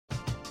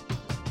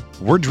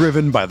We're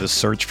driven by the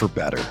search for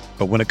better.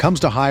 But when it comes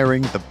to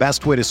hiring, the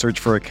best way to search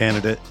for a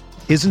candidate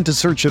isn't to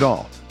search at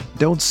all.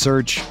 Don't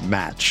search,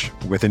 match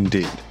with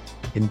Indeed.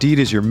 Indeed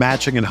is your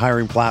matching and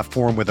hiring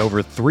platform with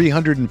over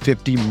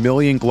 350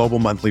 million global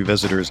monthly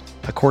visitors,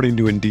 according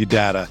to Indeed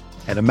data,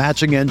 and a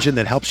matching engine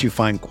that helps you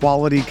find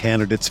quality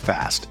candidates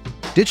fast.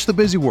 Ditch the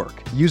busy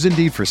work. Use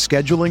Indeed for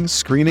scheduling,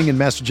 screening, and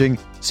messaging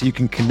so you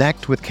can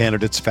connect with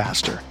candidates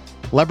faster.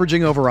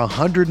 Leveraging over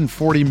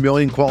 140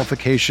 million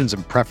qualifications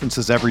and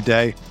preferences every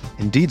day,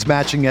 Indeed's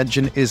matching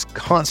engine is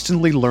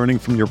constantly learning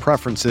from your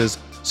preferences,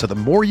 so the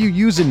more you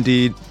use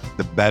Indeed,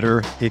 the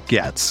better it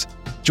gets.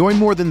 Join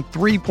more than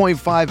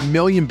 3.5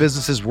 million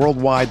businesses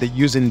worldwide that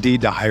use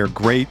Indeed to hire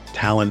great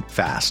talent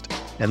fast.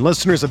 And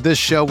listeners of this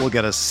show will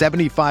get a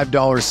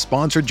 $75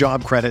 sponsored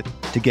job credit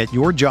to get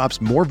your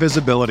jobs more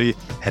visibility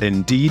at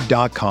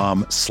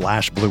Indeed.com/Blue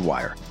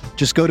Wire.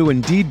 Just go to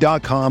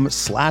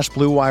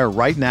Indeed.com/Blue Wire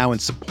right now and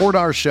support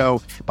our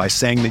show by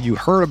saying that you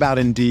heard about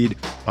Indeed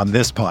on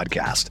this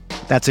podcast.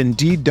 That's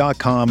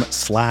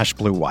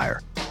Indeed.com/Blue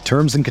Wire.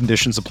 Terms and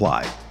conditions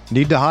apply.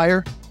 Need to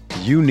hire?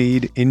 You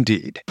need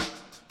Indeed.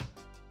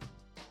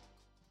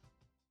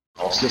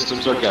 All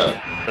systems are go.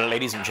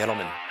 Ladies and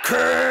gentlemen,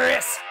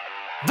 Chris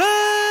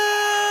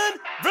Van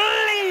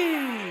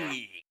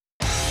Vliet!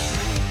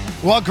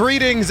 Well,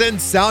 greetings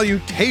and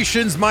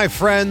salutations, my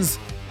friends.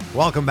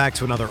 Welcome back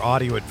to another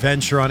audio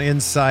adventure on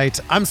Insight.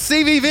 I'm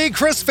CVV,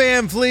 Chris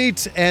Van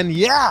Vliet, and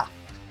yeah,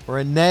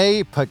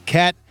 Renee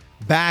Paquette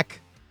back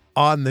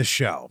on the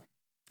show.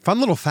 Fun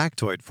little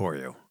factoid for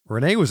you.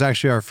 Renee was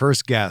actually our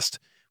first guest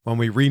when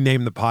we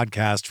renamed the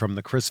podcast from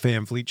The Chris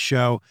Van Vliet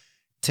Show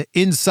to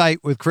Insight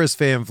with Chris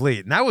Van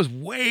Vliet. And that was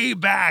way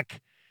back,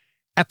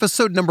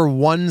 episode number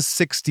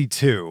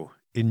 162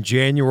 in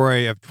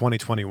January of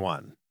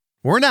 2021.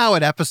 We're now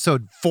at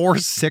episode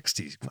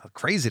 460.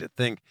 Crazy to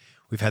think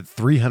we've had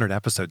 300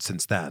 episodes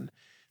since then.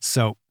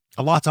 So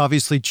a lot's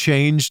obviously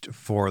changed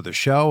for the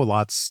show. A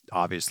lot's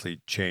obviously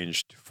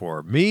changed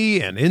for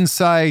me and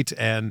Insight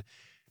and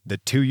the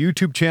two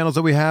YouTube channels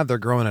that we have. They're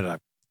growing at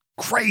a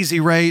crazy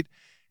rate.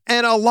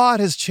 And a lot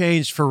has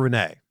changed for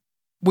Renee.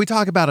 We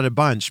talk about it a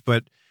bunch,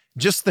 but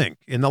just think,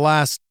 in the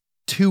last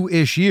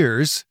 2-ish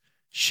years,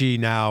 she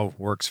now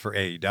works for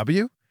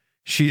AEW.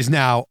 She's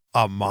now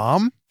a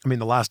mom. I mean,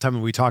 the last time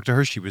we talked to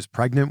her, she was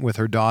pregnant with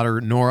her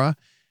daughter, Nora.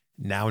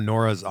 Now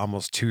Nora's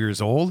almost 2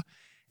 years old.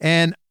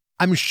 And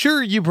I'm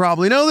sure you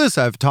probably know this.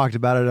 I've talked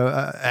about it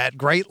at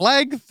great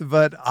length,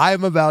 but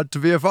I'm about to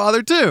be a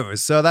father too.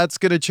 So that's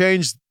going to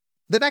change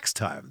the next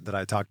time that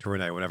I talk to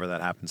Renee, whenever that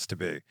happens to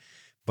be.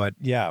 But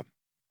yeah,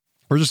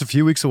 we're just a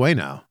few weeks away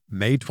now.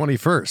 May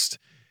 21st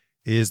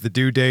is the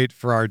due date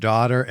for our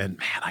daughter. And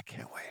man, I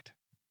can't wait.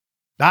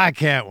 I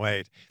can't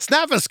wait.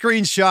 Snap a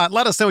screenshot.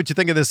 Let us know what you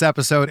think of this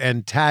episode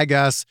and tag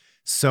us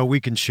so we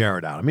can share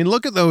it out. I mean,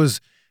 look at those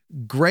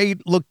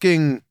great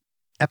looking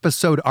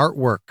episode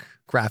artwork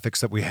graphics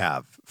that we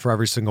have for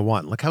every single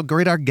one. Look how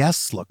great our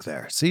guests look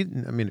there. See,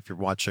 I mean, if you're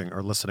watching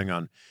or listening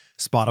on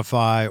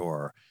Spotify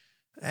or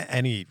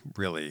any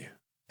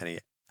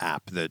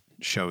app that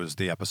shows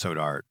the episode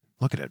art,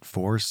 look at it.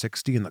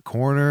 460 in the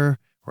corner.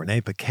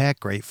 Renee Paquette,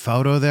 great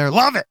photo there.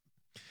 Love it.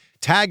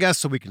 Tag us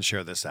so we can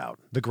share this out.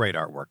 The great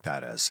artwork,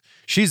 that is.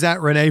 She's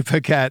at Renee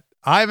Paquette.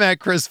 I'm at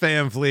Chris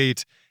Van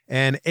Vliet.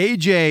 And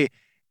AJ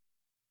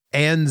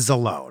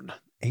Anzalone.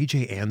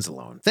 AJ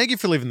Anzalone. Thank you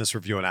for leaving this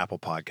review on Apple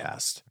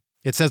Podcast.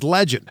 It says,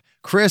 legend.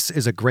 Chris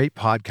is a great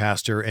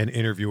podcaster and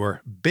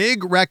interviewer.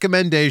 Big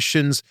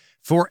recommendations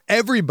for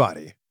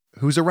everybody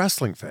who's a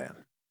wrestling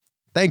fan.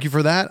 Thank you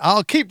for that.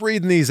 I'll keep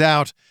reading these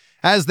out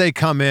as they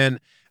come in.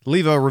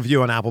 Leave a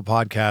review on Apple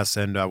Podcasts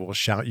and we'll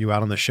shout you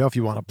out on the show. If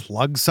you want to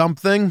plug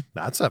something,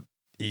 that's a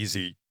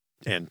easy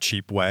and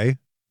cheap way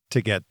to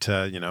get,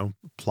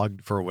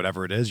 plugged for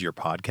whatever it is, your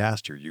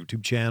podcast, your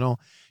YouTube channel,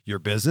 your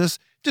business.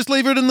 Just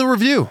leave it in the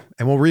review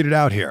and we'll read it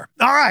out here.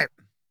 All right,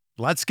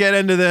 let's get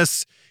into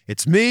this.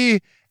 It's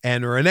me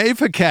and Renee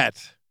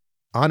Paquette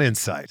on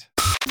Insight.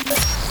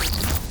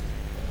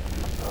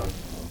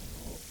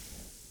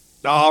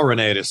 Oh,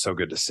 Renee, it is so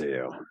good to see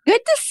you.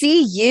 Good to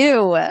see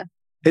you.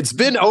 It's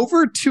been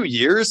over 2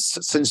 years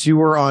since you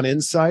were on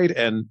Insight,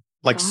 and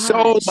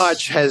so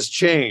much has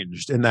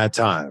changed in that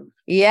time.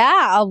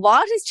 Yeah, a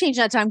lot has changed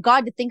in that time.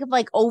 God, to think of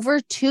over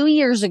 2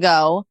 years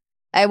ago,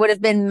 I would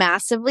have been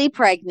massively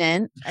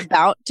pregnant,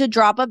 about to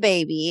drop a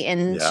baby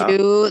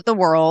into the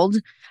world.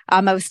 I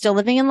was still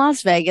living in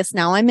Las Vegas.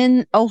 Now I'm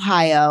in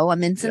Ohio.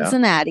 I'm in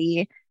Cincinnati.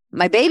 Yeah.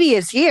 My baby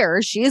is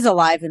here. She is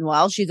alive and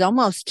well. She's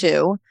almost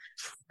 2.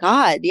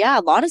 God, yeah,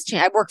 a lot has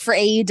changed. I work for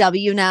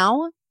AEW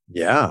now.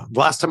 Yeah.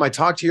 Last time I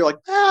talked to you, you're like,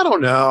 I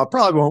don't know. I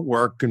probably won't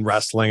work in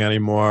wrestling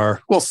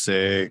anymore. We'll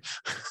see.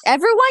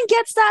 Everyone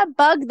gets that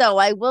bug, though.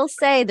 I will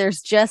say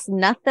there's just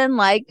nothing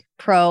like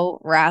pro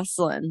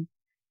wrestling.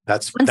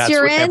 That's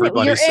you're what in,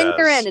 everybody you're says.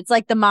 You're in. It's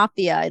like the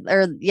mafia.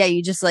 Or yeah,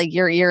 you just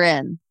you're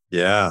in.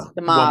 Yeah.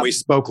 The mob. When we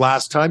spoke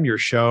last time, your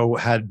show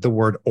had the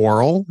word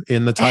oral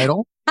in the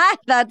title.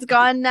 That's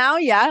gone now.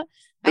 Yeah.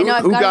 I know.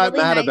 Who got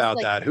mad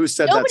about that? Who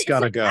said that's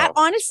got to go?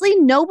 Honestly,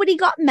 nobody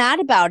got mad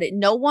about it.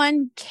 No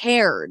one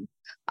cared.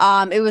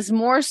 It was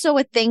more so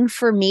a thing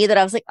for me that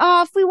I was like,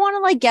 oh, if we want to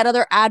like get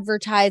other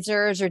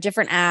advertisers or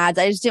different ads,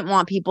 I just didn't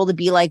want people to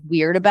be like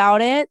weird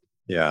about it.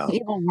 Yeah.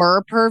 People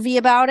were pervy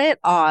about it,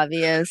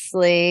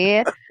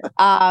 obviously. So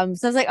I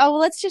was like, oh, well,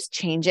 let's just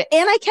change it.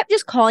 And I kept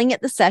just calling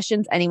it the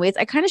sessions anyways.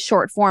 I kind of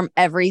short form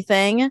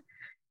everything.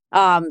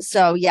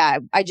 So yeah,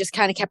 I just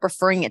kind of kept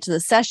referring it to the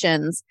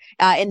sessions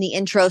in the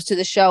intros to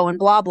the show and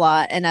blah,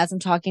 blah. And as I'm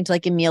talking to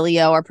like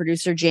Emilio, our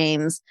producer,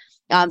 James,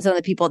 some of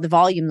the people at the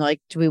volume, they're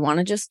like, do we want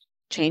to just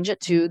change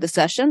it to the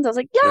sessions? I was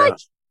like, yeah,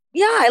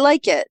 I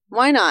like it.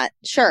 Why not?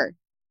 Sure.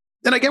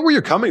 And I get where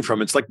you're coming from.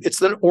 It's like,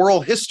 it's an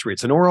oral history.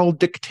 It's an oral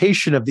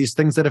dictation of these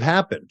things that have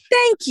happened.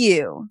 Thank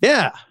you.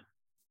 Yeah.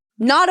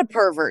 Not a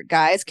pervert,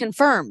 guys.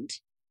 Confirmed.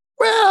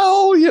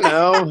 Well,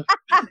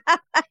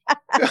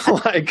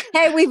 like,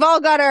 hey, we've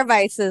all got our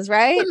vices,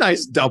 right? A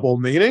nice double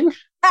meaning.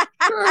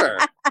 Sure.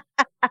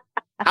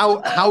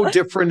 How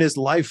different is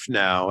life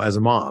now as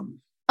a mom?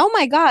 Oh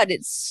my God,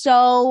 it's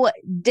so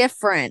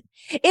different.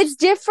 It's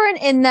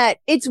different in that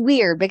it's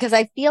weird because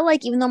I feel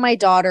like even though my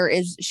daughter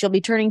she'll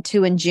be turning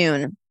 2 in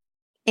June,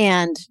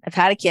 and I've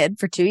had a kid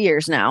for 2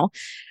 years now,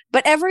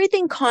 but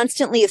everything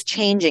constantly is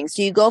changing.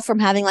 So you go from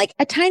having like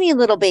a tiny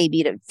little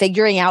baby to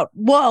figuring out,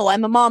 whoa,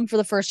 I'm a mom for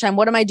the first time.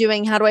 What am I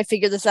doing? How do I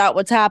figure this out?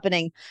 What's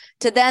happening?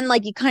 To then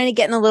like you kind of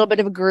get in a little bit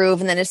of a groove.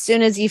 And then as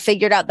soon as you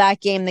figured out that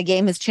game, the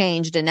game has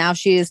changed. And now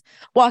she's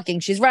walking,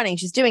 she's running,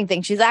 she's doing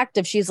things, she's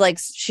active. She's like,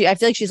 I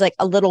feel like she's like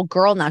a little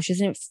girl now. She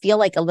doesn't feel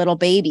like a little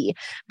baby.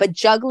 But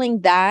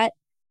juggling that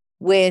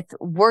with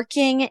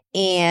working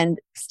and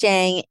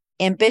staying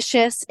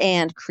ambitious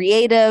and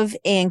creative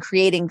and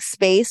creating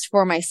space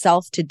for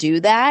myself to do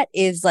that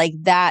is like,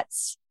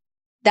 that's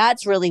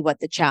really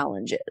what the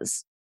challenge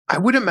is. I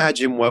would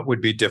imagine what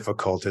would be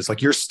difficult is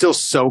like, you're still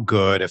so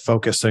good at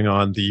focusing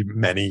on the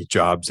many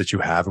jobs that you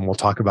have. And we'll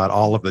talk about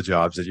all of the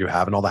jobs that you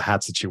have and all the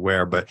hats that you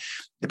wear, but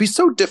it'd be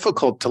so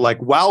difficult to like,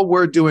 while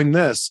we're doing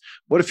this,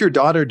 what if your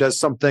daughter does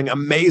something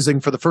amazing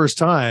for the first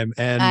time?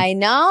 And I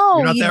know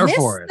you're not you there miss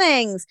for it.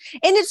 Things.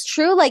 And it's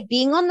true, like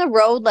being on the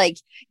road, like,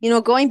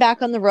 going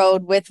back on the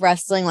road with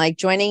wrestling, like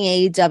joining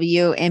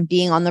AEW and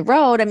being on the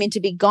road. I mean, to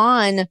be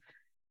gone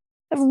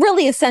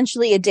really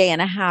essentially a day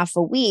and a half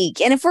a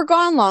week. And if we're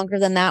gone longer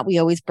than that, we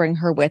always bring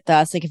her with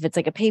us. Like if it's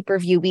like a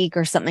pay-per-view week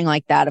or something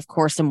like that, of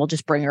course, and we'll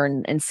just bring her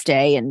and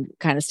stay and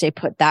kind of stay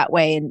put that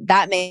way. And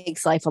that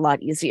makes life a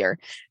lot easier.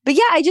 But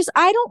yeah,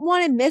 I don't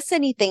want to miss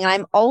anything. And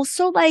I'm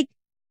also like,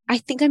 I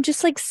think I'm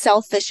just like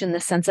selfish in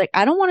the sense, like,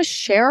 I don't want to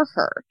share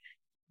her,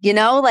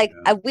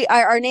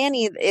 our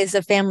nanny is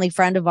a family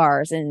friend of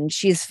ours and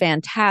she's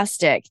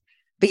fantastic.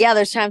 But yeah,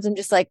 there's times I'm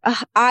just like,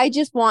 I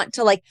just want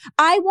to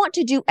I want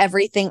to do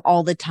everything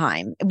all the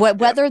time.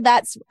 Whether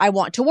that's, I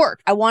want to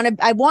work. I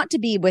want to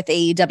be with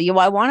AEW.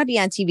 I want to be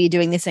on TV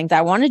doing these things.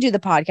 I want to do the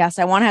podcast.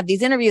 I want to have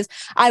these interviews.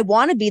 I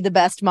want to be the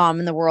best mom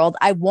in the world.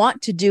 I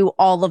want to do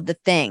all of the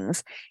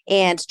things,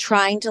 and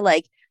trying to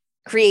like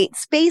create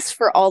space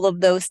for all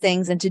of those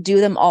things and to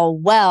do them all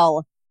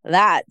well.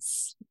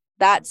 That's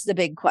the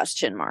big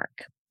question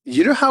mark.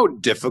 You know how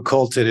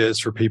difficult it is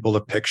for people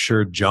to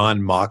picture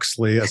Jon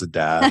Moxley as a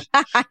dad?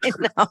 I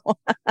know.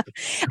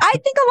 I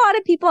think a lot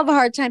of people have a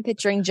hard time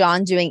picturing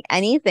Jon doing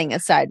anything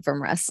aside from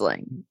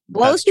wrestling.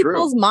 Blows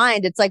people's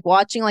mind. It's like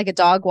watching like a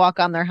dog walk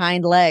on their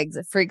hind legs.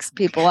 It freaks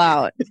people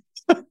out.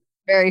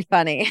 Very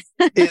funny.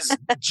 Is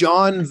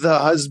Jon the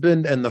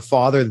husband and the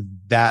father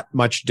that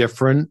much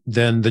different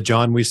than the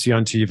Jon we see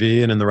on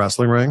TV and in the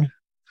wrestling ring?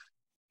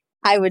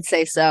 I would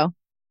say so.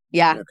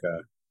 Yeah.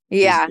 Okay.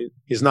 Yeah.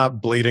 He's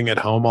not bleeding at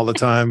home all the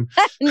time.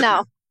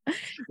 No,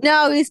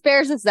 he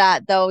spares us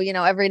that though,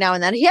 every now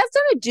and then. He has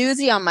done a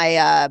doozy on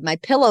my my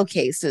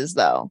pillowcases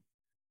though.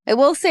 I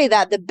will say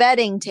that the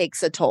bedding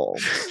takes a toll.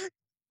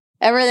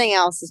 Everything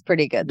else is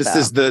pretty good. This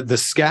is the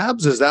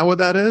scabs. Is that what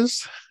that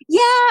is?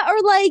 Yeah.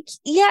 Or like,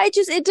 yeah,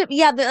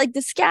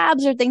 the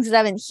scabs are things that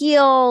haven't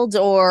healed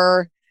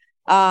or,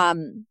 yeah,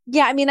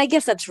 I mean, I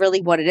guess that's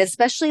really what it is,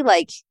 especially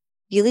like,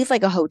 you leave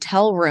like a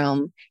hotel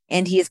room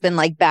and he's been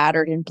like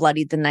battered and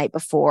bloodied the night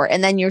before.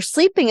 And then you're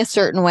sleeping a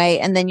certain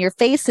way and then your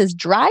face is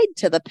dried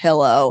to the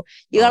pillow.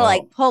 You got to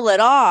like pull it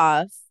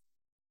off.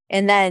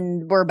 And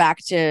then we're back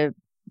to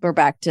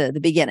the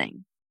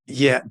beginning.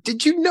 Yeah.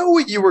 Did you know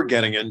what you were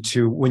getting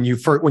into when you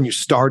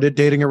started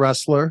dating a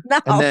wrestler? No.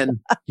 And then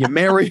you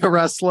marry a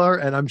wrestler?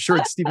 And I'm sure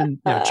it's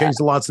even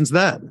changed a lot since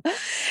then.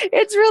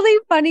 It's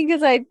really funny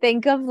because I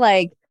think of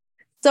like,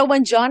 so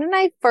when Jon and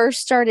I first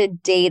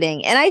started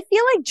dating, and I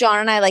feel like Jon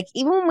and I, like,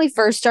 even when we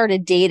first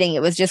started dating,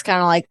 it was just kind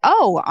of like,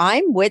 oh,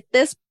 I'm with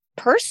this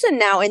person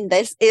now, and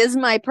this is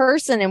my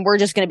person, and we're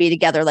just going to be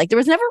together. Like, there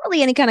was never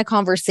really any kind of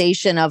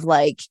conversation of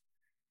like,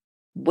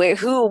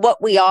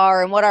 what we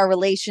are and what our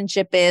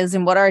relationship is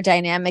and what our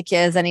dynamic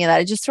is, any of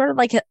that. It just sort of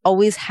like it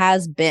always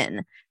has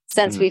been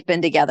since we've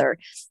been together.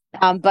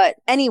 But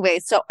anyway,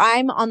 so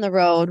I'm on the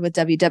road with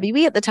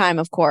WWE at the time,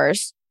 of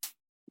course.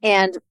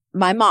 And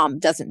my mom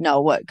doesn't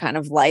know what kind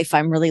of life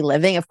I'm really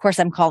living. Of course,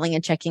 I'm calling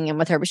and checking in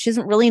with her, but she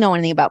doesn't really know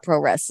anything about pro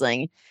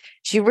wrestling.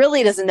 She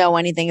really doesn't know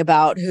anything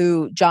about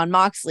who John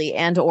Moxley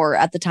and or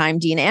at the time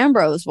Dean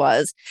Ambrose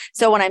was.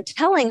 So when I'm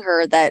telling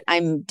her that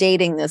I'm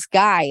dating this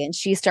guy and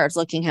she starts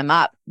looking him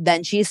up,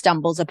 then she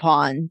stumbles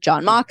upon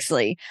John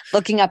Moxley,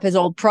 looking up his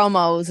old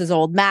promos, his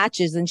old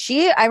matches. And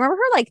I remember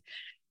her like,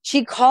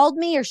 she called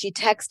me or she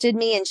texted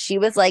me and she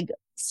was like,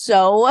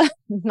 so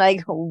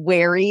like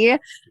wary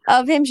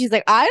of him. She's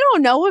like, I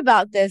don't know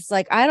about this.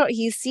 Like,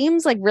 he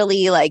seems like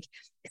really like,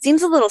 it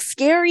seems a little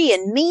scary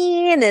and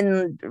mean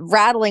and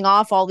rattling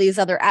off all these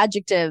other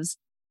adjectives.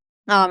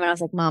 And I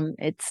was like, Mom,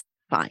 it's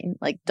fine.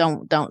 Like,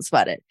 don't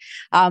sweat it.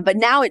 But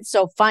now it's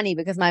so funny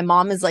because my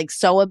mom is like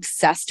so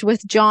obsessed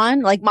with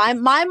John. Like my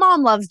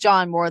mom loves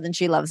John more than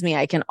she loves me.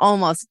 I can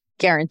almost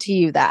guarantee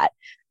you that.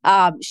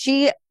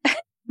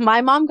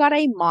 My mom got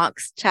a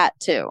Mox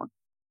tattoo.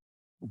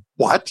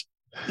 What?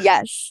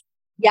 Yes.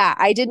 Yeah.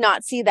 I did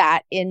not see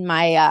that in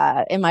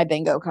my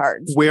bingo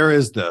cards. Where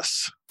is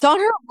this? It's on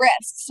her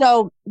wrist.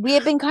 So we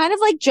had been kind of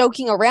like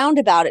joking around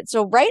about it.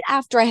 So right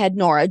after I had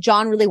Nora,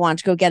 John really wanted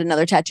to go get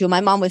another tattoo.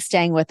 My mom was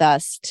staying with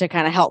us to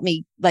kind of help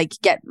me like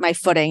get my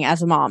footing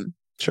as a mom.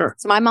 Sure.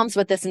 So my mom's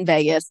with us in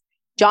Vegas.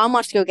 John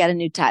wants to go get a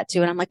new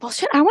tattoo. And I'm like, well,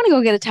 shit, I want to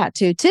go get a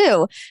tattoo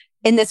too.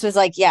 And this was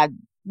like, yeah,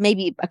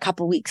 maybe a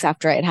couple weeks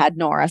after I had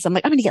Nora. So I'm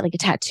like, I'm going to get like a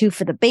tattoo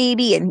for the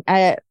baby. And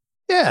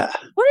yeah.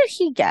 What did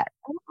he get?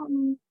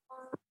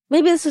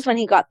 Maybe this is when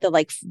he got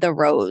the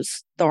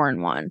rose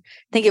thorn one.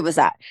 I think it was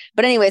that.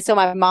 But anyway, so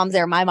my mom's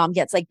there. My mom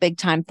gets like big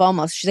time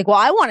FOMO. So she's like, well,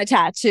 I want a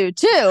tattoo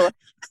too.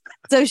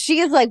 So she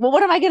is like, well,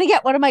 what am I going to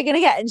get? What am I going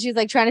to get? And she's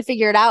like trying to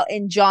figure it out.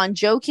 And John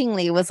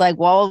jokingly was like,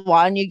 well,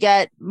 why don't you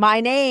get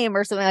my name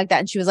or something like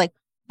that? And she was like,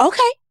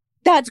 okay,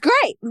 that's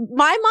great.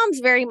 My mom's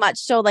very much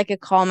so like a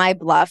call my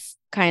bluff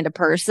kind of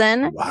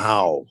person.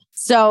 Wow.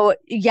 So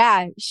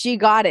yeah, she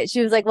got it.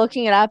 She was like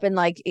looking it up and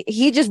like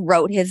he just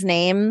wrote his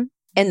name.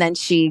 And then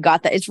she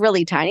got that. It's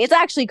really tiny. It's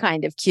actually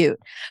kind of cute.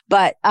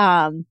 But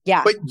yeah.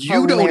 But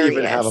you don't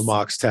even have a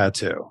Mox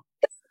tattoo.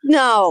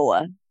 No.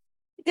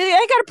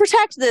 I got to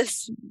protect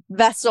this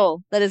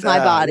vessel that is my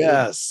body.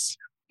 Yes.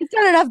 It's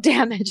done enough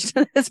damage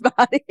to this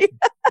body.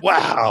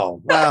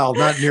 Wow. Well,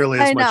 not nearly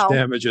as much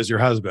damage as your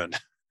husband.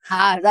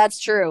 That's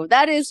true.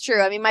 That is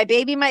true. I mean, my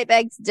baby might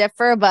beg to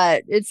differ,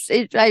 but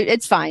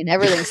it's fine.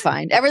 Everything's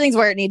fine. Everything's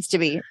where it needs to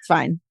be. It's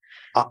fine.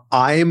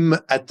 I'm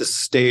at the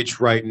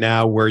stage right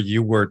now where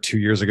you were 2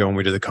 years ago when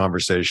we did the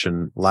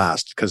conversation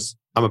last, because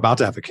I'm about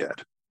to have a kid.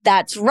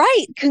 That's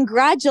right.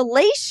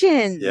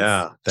 Congratulations.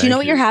 Yeah. Do you know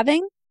what you're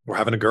having? We're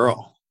having a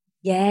girl.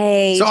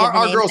 Yay. So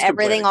our girls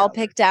everything all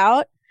picked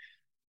out?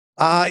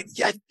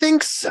 Yeah, I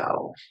think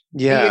so.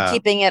 Yeah. You're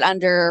keeping it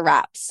under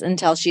wraps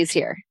until she's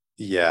here.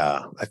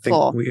 Yeah. I think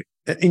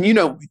and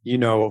you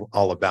know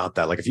all about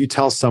that. Like if you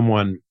tell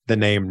someone the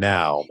name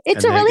now,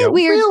 it's a really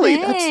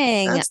weird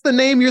thing. That's the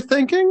name you're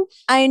tthinking?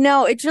 I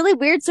know. It's really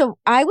weird. So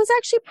I was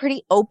actually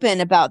pretty open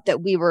about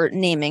that we were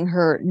naming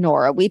her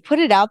Nora. We put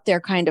it out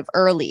there kind of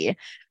early.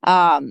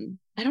 I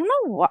don't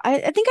know why.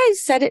 I think I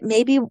said it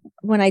maybe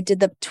when I did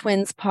the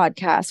twins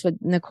podcast with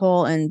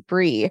Nicole and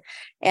Bree.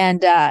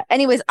 And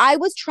anyways, I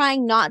was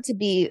trying not to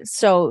be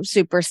so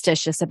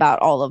superstitious about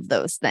all of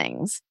those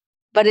things.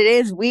 But it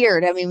is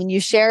weird. I mean, when you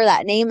share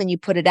that name and you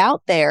put it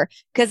out there,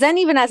 because then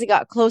even as it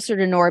got closer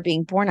to Nora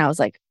being born, I was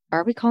like,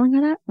 are we calling her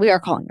that? We are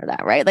calling her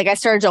that, right? Like I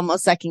started to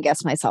almost second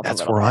guess myself.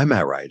 That's where I'm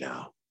at right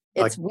now.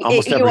 It's like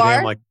almost every day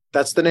I'm like,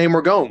 that's the name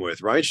we're going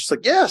with, right? She's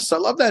like, yes, I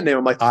love that name.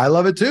 I'm like, I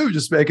love it too.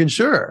 Just making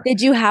sure. Did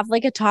you have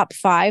like a top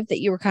 5 that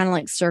you were kind of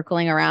like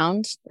circling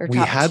around? Or we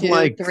top had 2,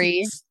 like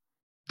 3?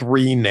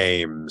 3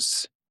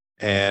 names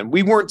and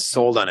we weren't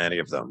sold on any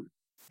of them.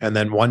 And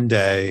then one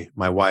day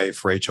my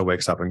wife, Rachel,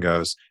 wakes up and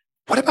goes,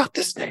 what about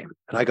this name?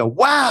 And I go,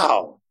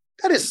 wow,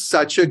 that is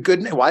such a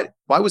good name. Why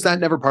was that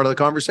never part of the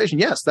conversation?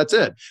 Yes, that's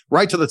it.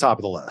 Right to the top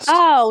of the list.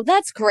 Oh,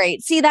 that's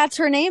great. See, that's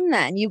her name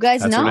then. You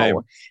guys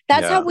know.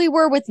 That's how we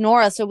were with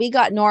Nora. So we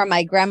got Nora.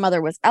 My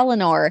grandmother was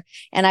Eleanor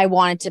and I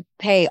wanted to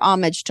pay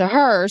homage to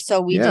her. So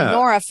we did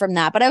Nora from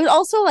that. But I was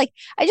also like,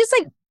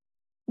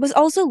 was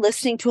also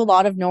listening to a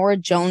lot of Nora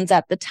Jones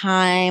at the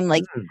time.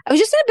 Like I was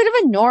just in a bit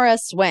of a Nora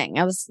swing.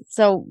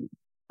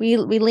 We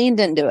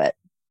leaned into it.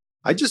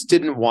 I just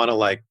didn't want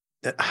to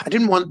I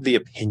didn't want the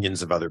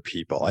opinions of other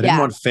people. I didn't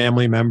want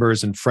family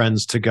members and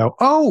friends to go,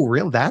 oh,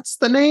 real? That's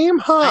the name?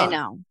 Huh? I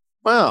know.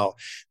 Wow.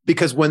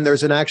 Because when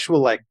there's an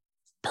actual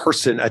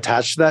person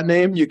attached to that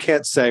name, you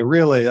can't say,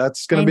 really,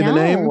 that's going to be the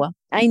name?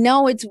 I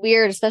know. It's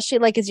weird,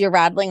 especially as you're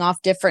rattling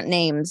off different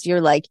names.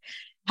 You're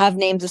have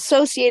names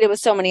associated with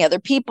so many other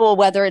people,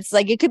 whether it's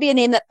it could be a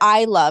name that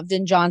I loved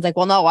and John's like,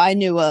 well, no, I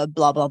knew a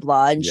blah, blah,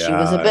 blah. And she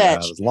was a bitch. Yeah,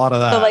 there's a lot of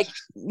that. So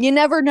you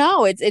never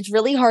know. It's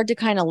really hard to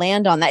kind of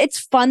land on that. It's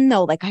fun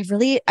though.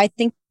 I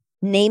think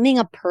naming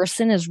a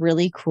person is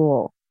really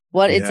cool.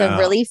 It's a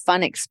really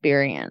fun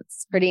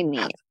experience. Pretty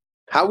neat.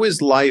 How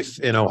is life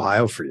in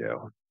Ohio for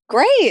you?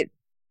 Great.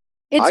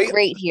 It's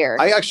great here.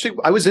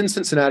 I was in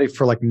Cincinnati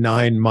for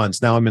 9 months.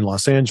 Now I'm in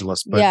Los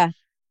Angeles, but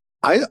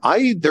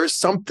There's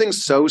something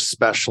so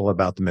special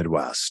about the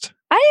Midwest.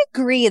 I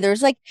agree.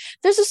 There's a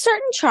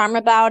certain charm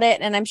about it.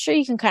 And I'm sure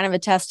you can kind of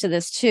attest to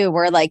this too,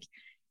 where like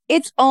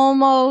it's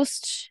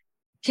almost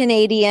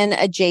Canadian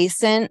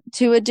adjacent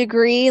to a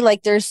degree.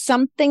 Like there's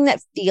something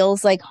that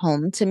feels like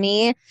home to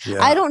me.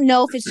 Yeah. I don't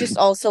know if it's just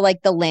also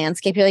like the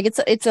landscape here. Like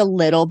it's a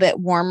little bit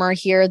warmer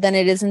here than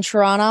it is in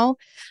Toronto.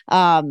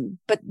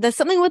 But there's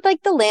something with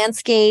like the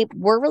landscape.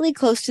 We're really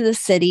close to the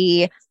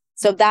city.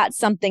 So that's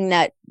something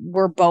that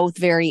we're both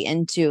very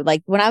into.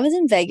 Like when I was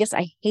in Vegas,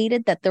 I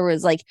hated that there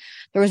was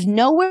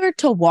nowhere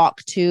to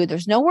walk to.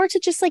 There's nowhere to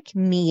just like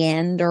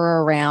meander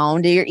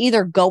around. You're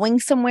either going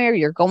somewhere,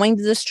 you're going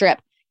to the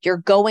Strip, you're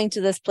going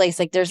to this place.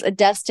 Like there's a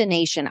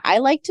destination. I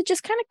like to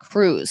just kind of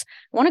cruise.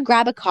 I want to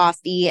grab a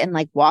coffee and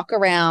like walk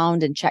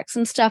around and check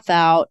some stuff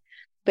out.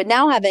 But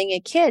now having a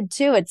kid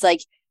too, it's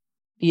like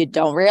you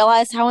don't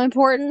realize how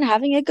important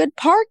having a good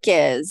park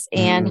is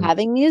and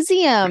having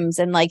museums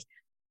and like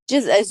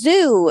just a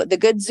zoo, the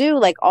good zoo,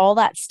 like all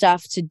that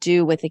stuff to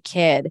do with a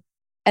kid,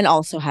 and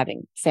also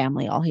having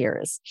family all here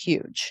is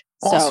huge.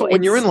 Also,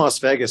 when you're in Las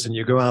Vegas and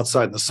you go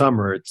outside in the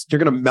summer, you're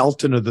going to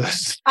melt into the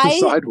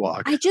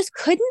sidewalk. I just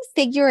couldn't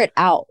figure it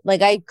out.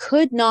 Like I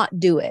could not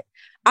do it.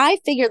 I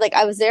figured like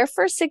I was there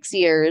for 6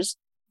 years.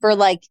 For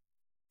like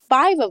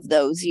 5 of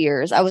those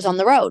years, I was on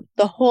the road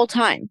the whole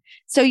time.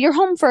 So you're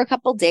home for a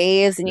couple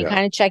days and you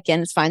kind of check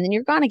in. It's fine. Then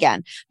you're gone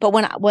again. But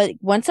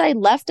once I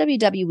left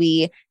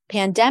WWE,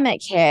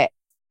 pandemic hit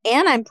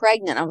and I'm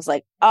pregnant, I was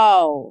like,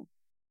 oh,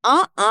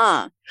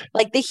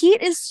 like the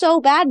heat is so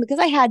bad because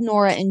I had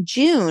Nora in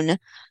June.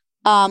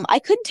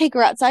 I couldn't take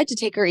her outside to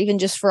take her even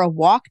just for a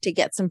walk to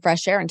get some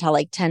fresh air until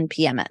like 10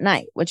 p.m. at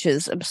night, which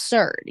is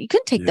absurd. You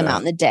couldn't take them out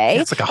in the day.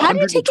 Yeah, it's like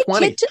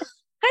 120. How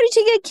do you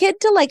take a kid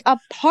to like a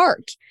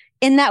park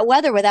in that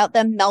weather without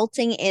them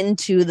melting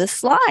into the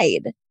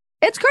slide?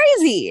 It's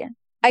crazy.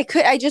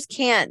 I just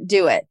can't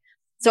do it.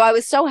 So I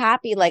was so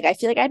happy. Like, I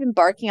feel like I've been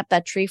barking up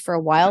that tree for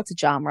a while to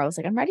John, where I was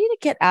like, I'm ready to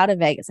get out of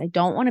Vegas. I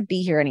don't want to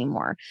be here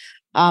anymore.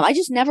 I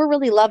just never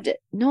really loved it.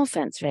 No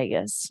offense,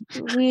 Vegas.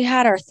 We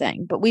had our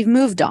thing, but we've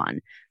moved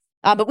on.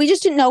 But we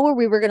just didn't know where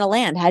we were going to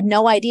land. Had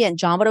no idea. And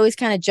John would always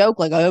kind of joke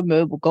like, oh,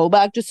 we'll go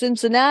back to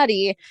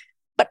Cincinnati.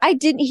 But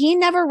he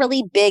never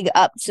really big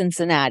up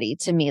Cincinnati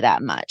to me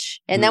that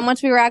much. And then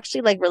once we were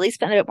actually like really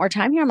spending a bit more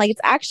time here, I'm like,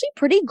 it's actually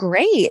pretty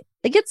great.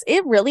 Like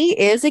it really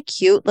is a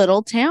cute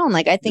little town.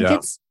 Like I think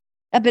it's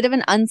a bit of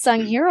an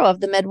unsung hero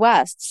of the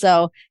Midwest.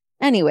 So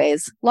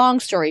anyways, long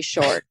story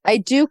short, I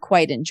do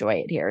quite enjoy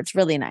it here. It's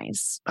really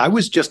nice. I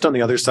was just on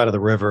the other side of the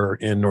river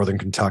in northern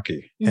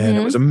Kentucky, and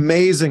it was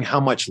amazing how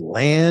much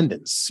land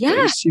and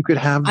space you could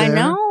have there.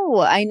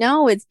 I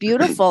know. It's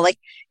beautiful. Like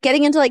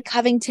getting into like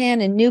Covington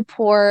and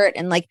Newport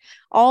and like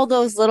all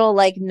those little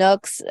like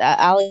nooks,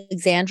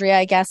 Alexandria,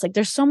 I guess. Like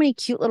there's so many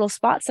cute little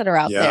spots that are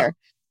out there.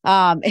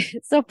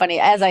 It's so funny.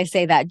 As I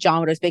say that,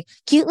 John would always be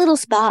cute little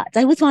spots.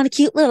 I always want a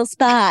cute little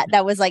spot.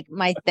 That was like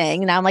my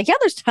thing. And I'm like, yeah,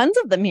 there's tons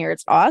of them here.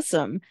 It's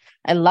awesome.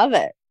 I love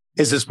it.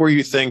 Is this where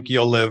you think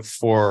you'll live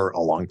for a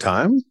long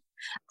time?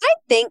 I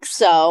think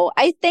so.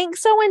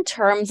 In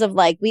terms of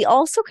like, we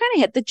also kind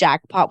of hit the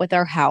jackpot with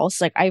our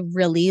house. Like I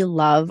really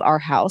love our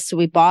house. So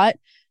we bought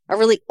a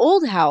really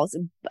old house.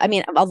 I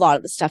mean, a lot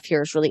of the stuff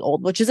here is really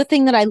old, which is a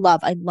thing that I love.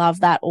 I love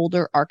that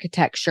older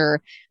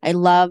architecture. I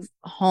love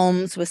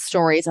homes with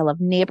stories. I love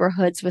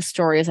neighborhoods with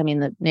stories. I mean,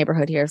 the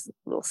neighborhood here is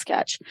a little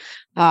sketch.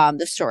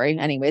 The story,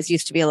 anyways,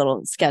 used to be a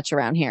little sketch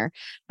around here.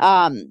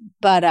 But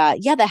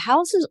the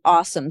house is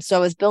awesome. So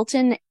it was built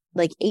in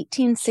like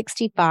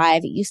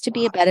 1865. It used to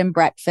be a bed and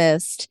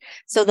breakfast.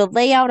 So the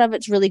layout of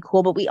it's really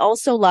cool. But we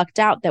also lucked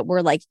out that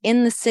we're like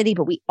in the city,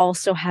 but we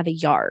also have a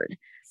yard.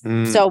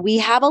 So we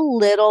have a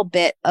little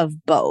bit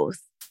of both.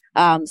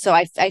 So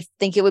I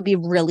think it would be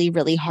really,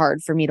 really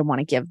hard for me to want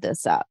to give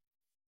this up.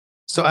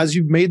 So as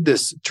you've made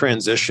this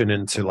transition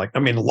into like, I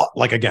mean,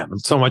 like again,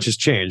 so much has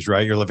changed,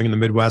 right? You're living in the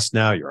Midwest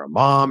now. You're a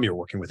mom. You're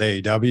working with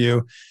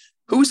AEW.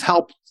 Who's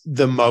helped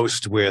the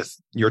most with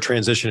your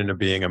transition into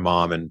being a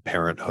mom and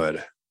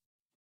parenthood?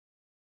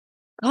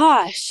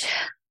 Gosh,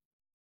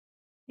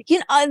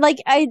 it's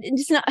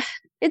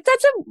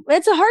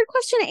a hard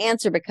question to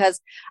answer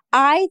because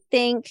I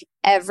think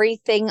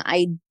everything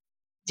I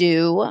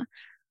do,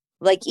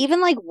 like even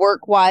like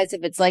work wise,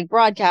 if it's like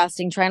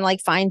broadcasting, trying to like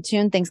fine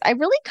tune things, I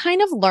really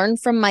kind of learn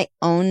from my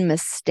own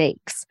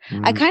mistakes.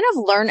 I kind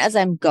of learn as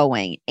I'm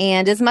going.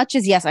 And as much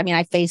as, yes, I mean,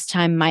 I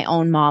FaceTime my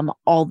own mom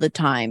all the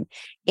time.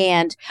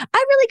 And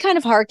I really kind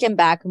of harken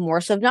back more.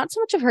 So not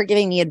so much of her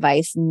giving me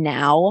advice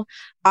now.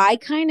 I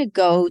kind of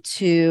go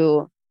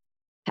to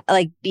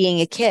like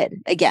being a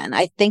kid again.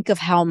 I think of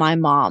how my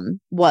mom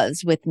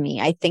was with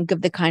me. I think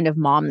of the kind of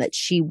mom that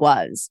she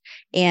was.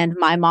 And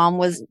my mom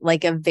was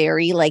like a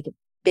very like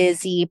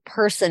busy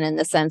person in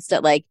the sense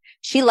that like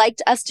she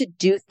liked us to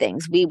do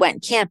things. We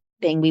went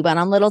camping. We went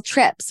on little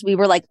trips. We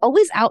were like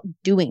always out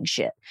doing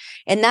shit.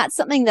 And that's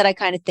something that I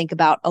kind of think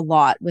about a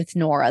lot with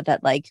Nora,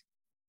 that like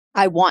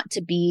I want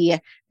to be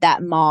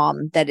that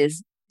mom that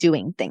is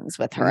doing things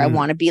with her. I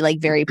want to be like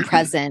very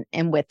present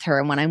and with her.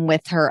 And when I'm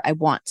with her, I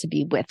want to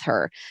be with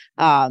her.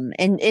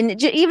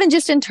 Even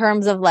just in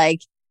terms of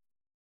like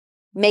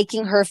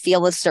making her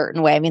feel a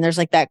certain way. I mean, there's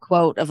like that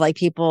quote of like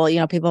people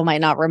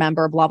might not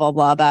remember blah, blah,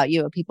 blah about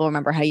you. People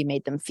remember how you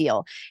made them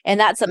feel. And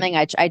that's something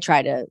I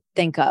try to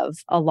think of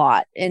a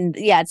lot. And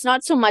yeah, it's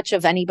not so much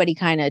of anybody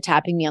kind of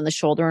tapping me on the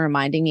shoulder and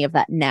reminding me of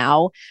that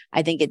now.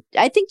 I think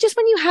just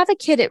when you have a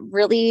kid, it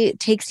really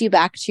takes you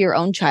back to your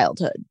own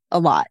childhood a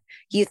lot.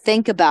 You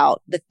think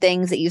about the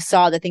things that you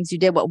saw, the things you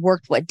did, what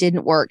worked, what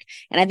didn't work.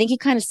 And I think you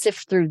kind of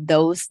sift through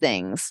those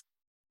things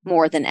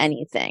more than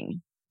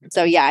anything.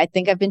 So yeah, I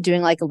think I've been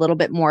doing like a little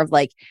bit more of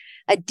like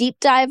a deep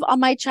dive on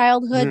my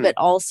childhood, but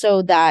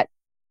also that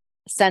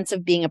sense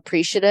of being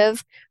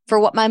appreciative for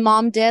what my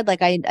mom did.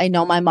 Like I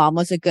know my mom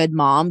was a good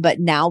mom, but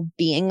now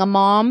being a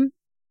mom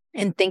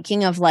and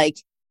thinking of like,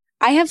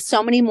 I have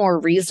so many more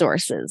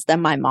resources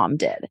than my mom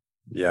did.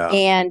 Yeah.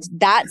 And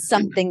that's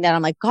something that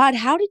I'm like, God,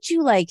 even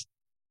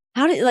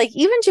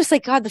just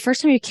like, God, the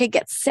first time your kid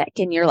gets sick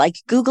and you're like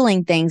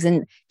Googling things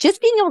and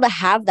just being able to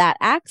have that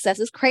access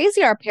is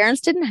crazy. Our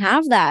parents didn't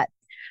have that.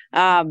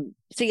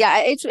 So yeah,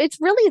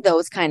 it's really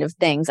those kind of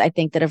things I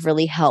think that have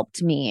really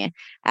helped me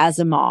as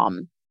a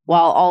mom,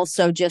 while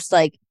also just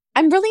like,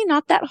 I'm really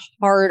not that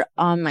hard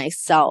on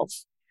myself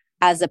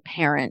as a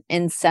parent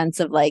in sense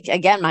of like,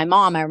 again, my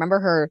mom, I remember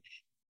her,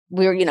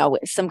 we were,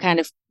 some kind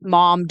of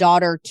mom,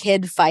 daughter,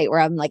 kid fight where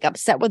I'm like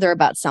upset with her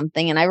about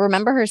something. And I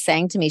remember her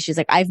saying to me, she's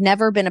like, I've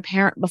never been a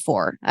parent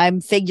before. I'm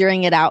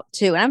figuring it out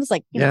too. And I was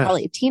like,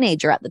 probably a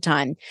teenager at the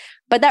time,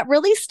 but that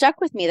really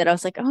stuck with me that I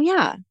was like, oh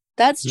yeah,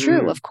 that's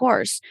true. Of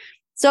course.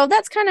 So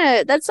that's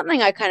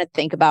something I kind of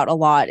think about a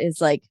lot is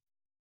like,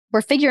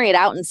 we're figuring it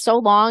out. And so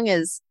long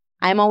as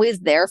I'm always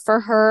there for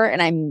her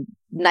and I'm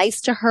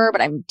nice to her,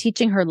 but I'm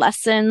teaching her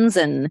lessons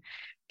and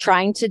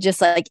trying to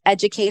just like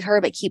educate her,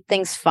 but keep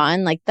things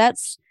fun. Like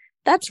that's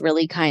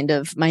really kind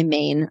of my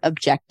main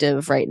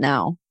objective right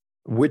now.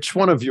 Which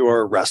one of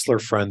your wrestler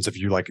friends have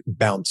you like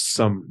bounced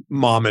some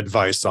mom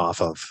advice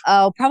off of?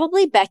 Oh,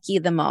 probably Becky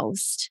the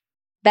most.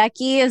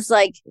 Becky is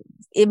like,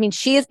 I mean,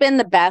 she has been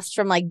the best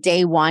from like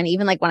day one,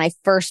 even like when I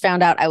first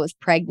found out I was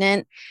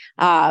pregnant.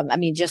 I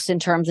mean, just in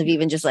terms of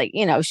even just like,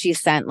 she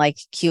sent like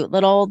cute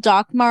little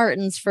Doc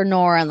Martens for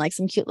Nora and like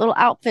some cute little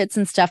outfits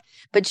and stuff.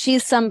 But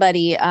she's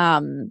somebody,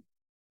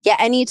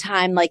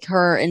 anytime like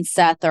her and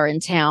Seth are in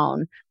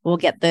town, we'll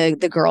get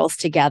the girls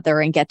together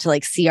and get to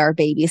like see our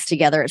babies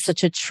together. It's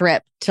such a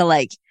trip to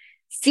like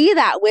see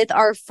that with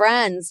our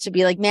friends, to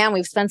be like, man,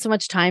 we've spent so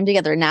much time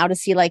together now to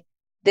see like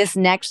this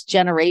next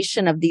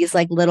generation of these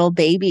like little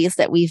babies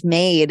that we've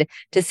made,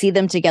 to see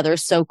them together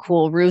is so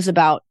cool. Rue's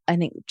I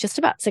think just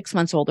about 6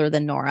 months older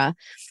than Nora.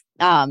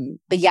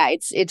 But yeah,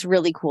 it's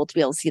really cool to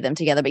be able to see them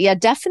together. But yeah,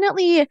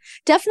 definitely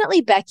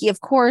Becky.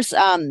 Of course,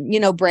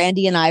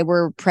 Brandy and I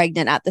were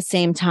pregnant at the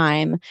same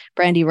time,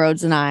 Brandy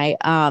Rhodes and I,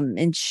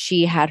 and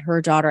she had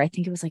her daughter, I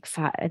think it was like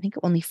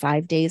only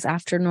 5 days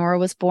after Nora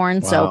was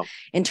born. Wow. So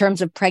in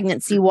terms of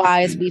pregnancy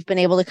wise, we've been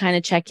able to kind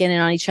of check in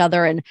on each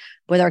other, and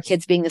with our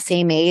kids being the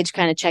same age,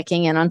 kind of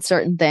checking in on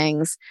certain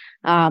things.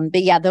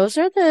 But yeah, those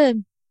are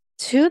the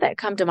two that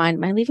come to mind.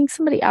 Am I leaving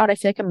somebody out? I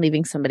feel like I'm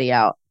leaving somebody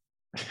out.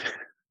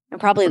 I'm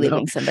probably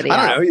leaving somebody out.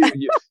 I don't know.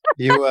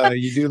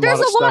 You do a lot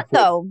of stuff.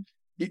 Though.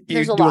 You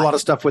do a lot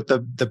of stuff with the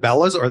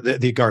Bellas or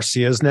the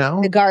Garcias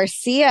now. The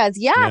Garcias,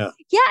 yeah.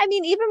 I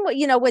mean,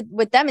 even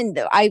with them, and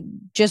I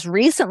just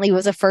recently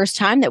was the first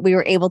time that we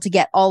were able to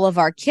get all of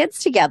our kids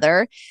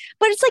together.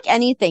 But it's like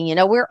anything,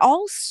 we're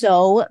all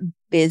so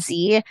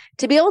busy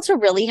to be able to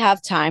really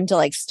have time to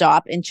like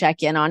stop and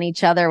check in on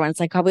each other when it's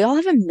like, oh, we all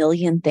have a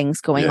million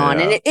things going on.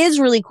 And it is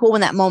really cool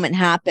when that moment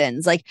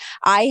happens. Like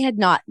I had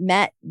not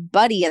met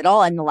Buddy at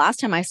all. And the last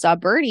time I saw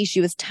Birdie,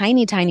 she was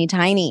tiny, tiny,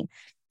 tiny.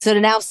 So to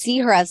now see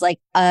her as like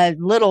a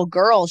little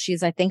girl,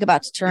 she's, I think,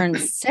 about to turn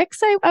 6,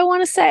 I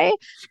want to say.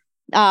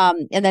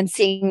 And then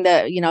seeing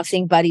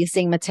seeing Buddy,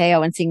 seeing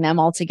Mateo, and seeing them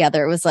all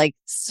together, it was like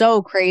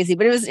so crazy.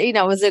 But it was, it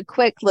was a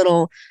quick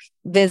little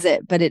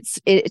visit, but it's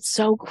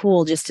so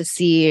cool just to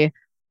see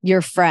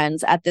your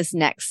friends at this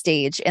next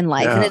stage in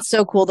life. And it's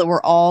so cool that we're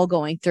all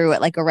going through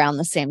it like around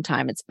the same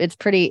time. It's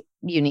pretty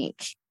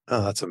unique.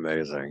 Oh, that's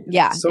amazing.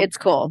 Yeah, so it's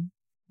cool.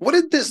 What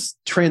did this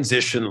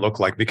transition look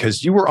like?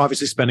 Because you were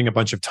obviously spending a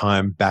bunch of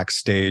time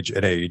backstage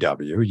at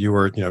AEW. You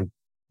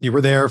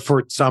were there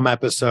for some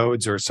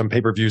episodes or some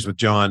pay-per-views with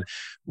John.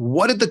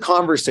 What did the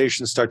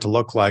conversation start to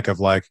look like of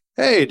like,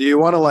 hey, do you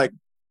want to like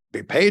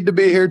be paid to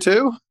be here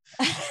too?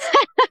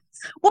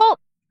 Well,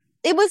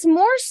 it was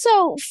more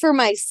so for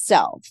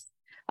myself.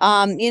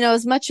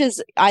 As much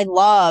as I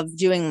love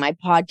doing my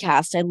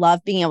podcast, I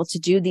love being able to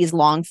do these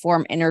long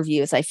form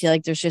interviews. I feel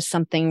like there's just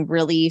something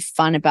really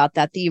fun about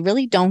that you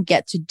really don't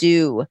get to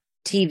do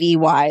TV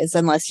wise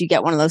unless you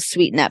get one of those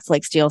sweet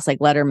Netflix deals like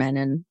Letterman,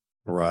 and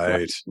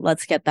right.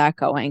 Let's get that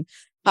going.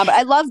 But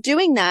I love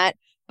doing that.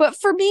 But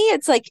for me,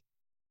 it's like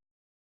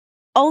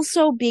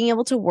also being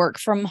able to work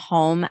from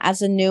home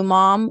as a new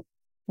mom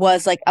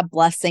was like a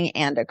blessing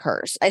and a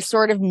curse. I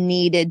sort of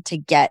needed to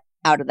get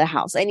out of the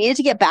house. I needed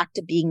to get back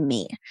to being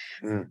me.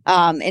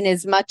 And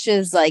as much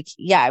as like,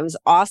 yeah, it was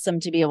awesome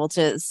to be able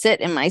to sit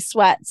in my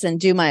sweats and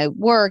do my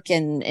work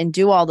and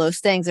do all those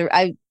things.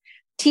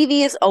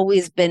 TV has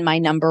always been my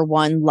number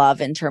one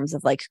love in terms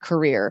of like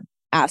career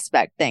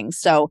aspect things.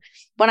 So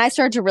when I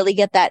started to really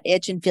get that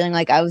itch and feeling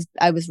like I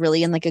was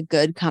really in like a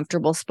good,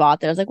 comfortable spot,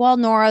 that I was like, well,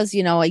 Nora's,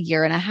 a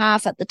year and a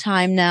half at the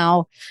time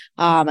now.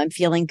 I'm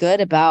feeling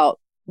good about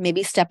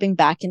maybe stepping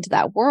back into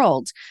that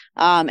world.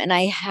 And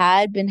I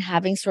had been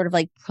having sort of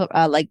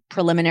like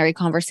preliminary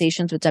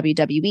conversations with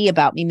WWE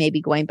about me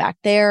maybe going back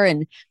there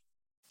and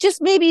just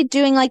maybe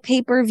doing like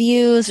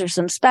pay-per-views or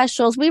some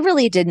specials. We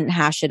really didn't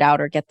hash it out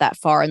or get that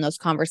far in those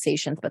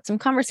conversations, but some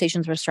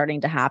conversations were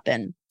starting to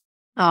happen.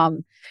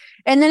 And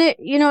then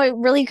it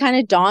really kind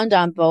of dawned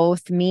on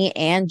both me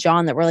and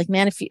John that we're like,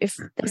 man, if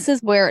this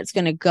is where it's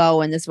going to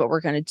go and this is what we're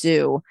going to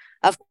do,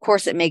 of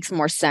course it makes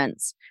more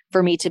sense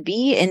for me to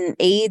be in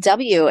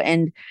AEW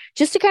and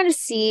just to kind of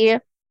see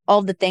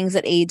all the things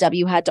that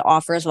AEW had to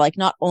offer, as like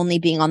not only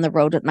being on the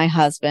road with my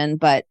husband,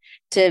 but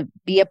to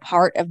be a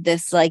part of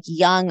this like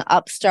young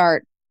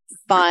upstart,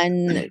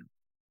 fun,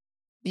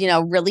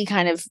 really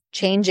kind of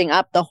changing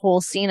up the whole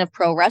scene of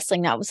pro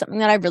wrestling. That was something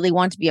that I really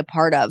want to be a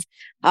part of.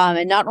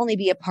 And not only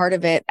be a part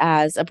of it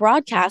as a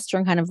broadcaster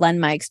and kind of lend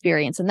my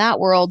experience in that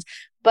world,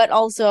 but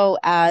also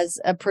as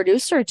a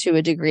producer to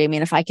a degree. I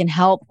mean, if I can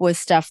help with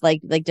stuff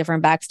like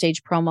different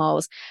backstage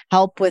promos,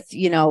 help with,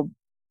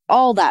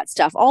 all that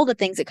stuff, all the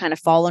things that kind of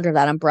fall under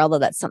that umbrella,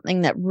 that's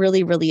something that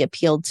really, really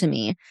appealed to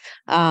me.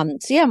 So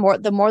yeah,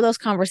 the more those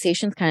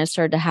conversations kind of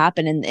started to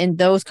happen, and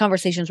those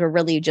conversations were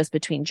really just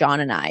between John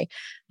and I,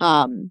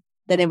 then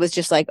it was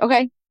just like,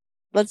 okay,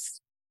 let's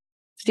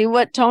see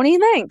what Tony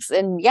thinks.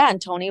 And yeah, and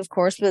Tony, of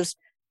course, was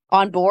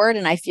on board.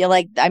 And I feel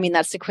like, I mean,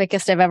 that's the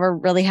quickest I've ever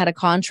really had a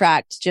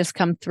contract just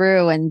come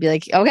through and be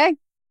like, okay,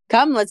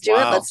 come, let's do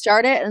it. Let's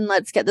start it. And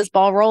let's get this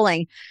ball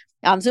rolling.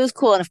 So it was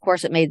cool. And of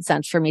course, it made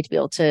sense for me to be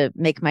able to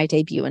make my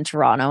debut in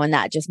Toronto. And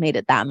that just made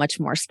it that much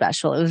more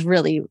special. It was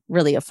really,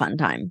 really a fun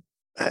time.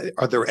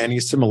 Are there any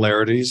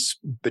similarities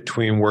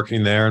between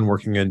working there and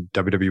working in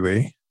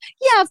WWE?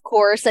 Yeah, of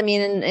course. I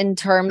mean, in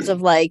terms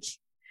of like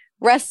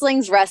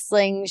wrestling's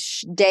wrestling,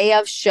 day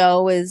of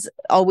show is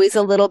always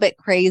a little bit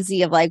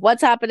crazy of like,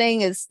 what's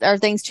happening? Are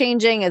things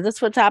changing? Is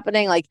this what's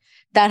happening? Like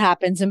that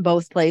happens in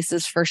both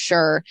places for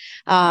sure.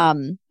 But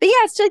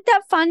yeah, it's like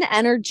that fun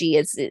energy.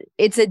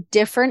 It's a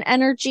different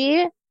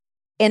energy.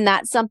 And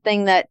that's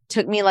something that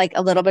took me like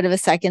a little bit of a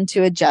second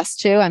to adjust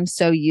to. I'm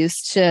so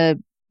used to,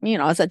 I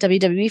was at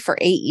WWE for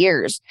 8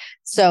 years.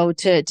 So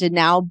to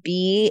now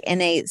be in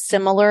a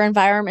similar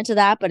environment to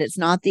that, but it's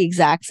not the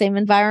exact same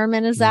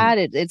environment as that.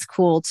 It's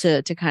cool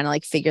to kind of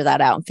like figure that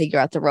out and figure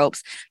out the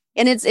ropes.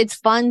 And it's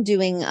fun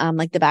doing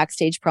like the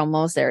backstage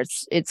promos there.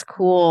 It's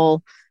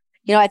cool.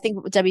 I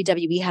think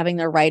WWE having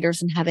their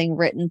writers and having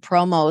written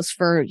promos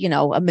for,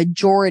 a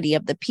majority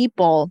of the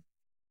people,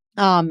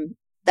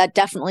 that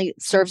definitely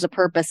serves a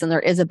purpose and there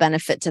is a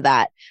benefit to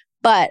that.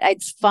 But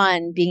it's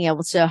fun being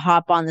able to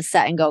hop on the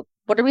set and go,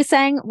 what are we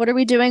saying? What are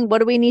we doing? What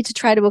do we need to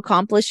try to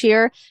accomplish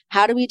here?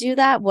 How do we do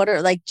that? What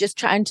are like just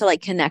trying to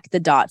like connect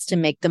the dots to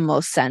make the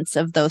most sense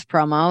of those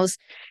promos?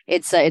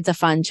 It's a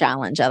fun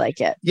challenge. I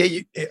like it.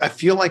 Yeah, I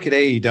feel like at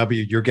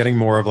AEW you're getting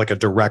more of like a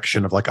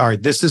direction of like, all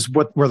right, this is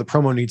where the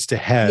promo needs to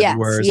head. Yes,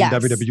 whereas in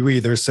WWE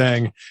they're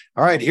saying,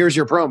 all right, here's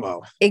your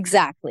promo.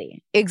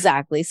 Exactly.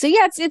 So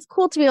yeah, it's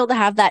cool to be able to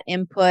have that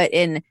input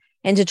and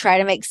to try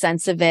to make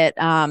sense of it.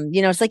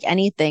 It's like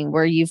anything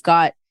where you've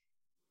got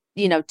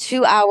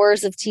 2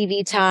 hours of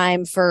TV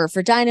time for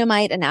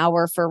Dynamite, an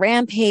hour for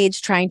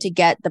Rampage, trying to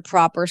get the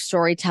proper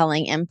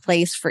storytelling in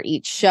place for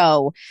each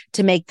show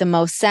to make the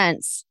most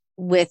sense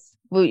with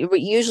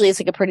usually it's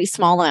like a pretty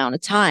small amount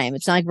of time.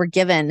 It's not like we're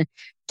given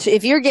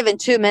if you're given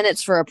 2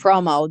 minutes for a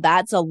promo,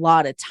 that's a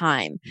lot of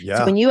time. Yeah.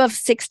 So when you have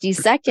 60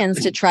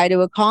 seconds to try to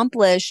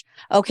accomplish,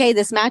 okay,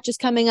 this match is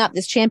coming up,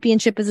 this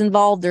championship is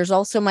involved. There's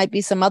also might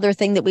be some other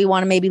thing that we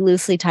want to maybe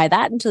loosely tie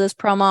that into this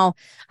promo.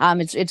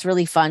 It's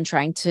really fun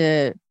trying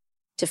to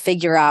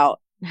figure out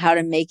how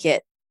to make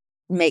it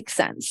make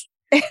sense.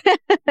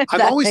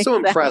 I'm always so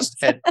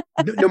impressed at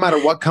no matter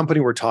what company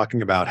we're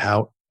talking about,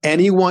 how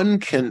anyone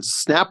can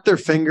snap their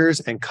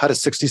fingers and cut a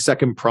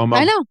 60-second promo.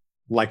 I know.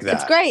 Like that.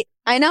 It's great.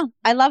 I know.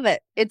 I love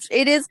it. It's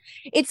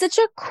such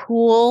a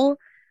cool,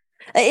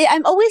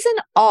 I'm always in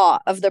awe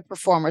of the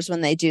performers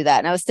when they do that.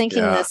 And I was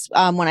thinking this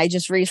when I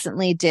just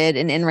recently did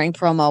an in-ring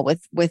promo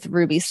with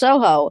Ruby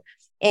Soho.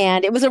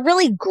 And it was a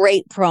really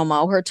great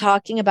promo. Her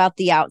talking about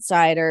the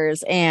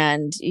Outsiders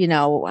and,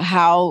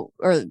 how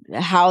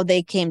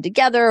they came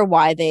together,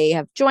 why they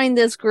have joined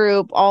this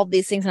group, all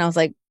these things. And I was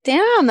like,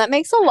 damn, that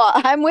makes a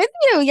lot. I'm with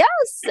you.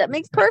 Yes, that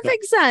makes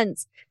perfect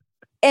sense.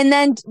 And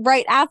then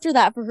right after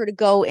that, for her to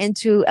go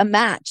into a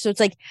match. So it's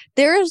like,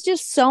 there is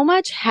just so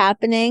much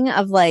happening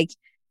of like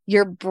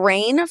your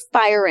brain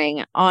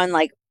firing on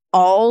like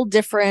all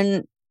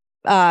different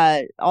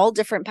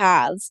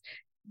paths.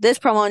 this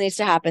promo needs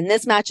to happen.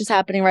 This match is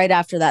happening right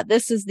after that.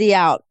 This is the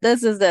out.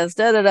 This is this.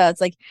 Da, da, da.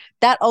 It's like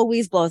that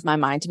always blows my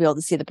mind to be able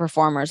to see the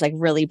performers like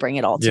really bring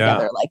it all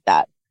together like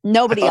that.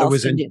 Nobody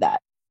else can do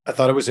that. I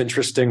thought it was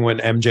interesting when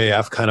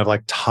MJF kind of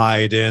like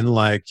tied in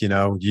like, you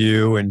know,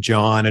 you and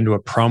John into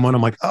a promo. And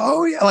I'm like,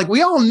 oh, yeah, like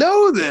we all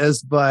know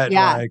this, but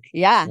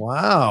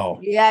wow.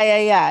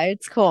 Yeah.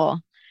 It's cool.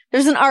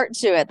 There's an art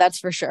to it. That's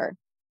for sure.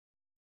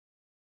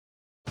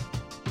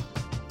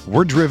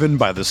 We're driven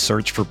by the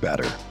search for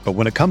better. But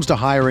when it comes to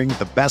hiring,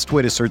 the best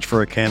way to search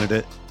for a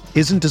candidate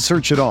isn't to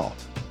search at all.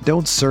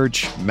 Don't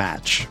search,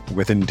 match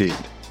with Indeed.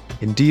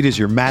 Indeed is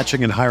your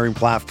matching and hiring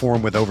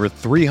platform with over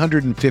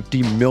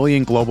 350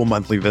 million global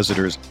monthly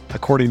visitors,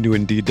 according to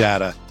Indeed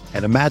data,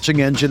 and a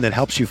matching engine that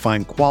helps you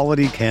find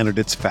quality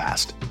candidates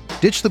fast.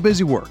 Ditch the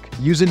busy work.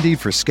 Use Indeed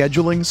for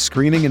scheduling,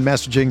 screening, and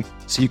messaging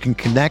so you can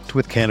connect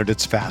with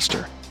candidates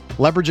faster.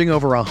 Leveraging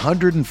over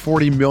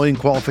 140 million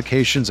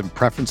qualifications and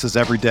preferences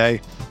every day,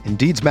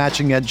 Indeed's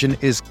matching engine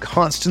is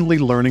constantly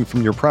learning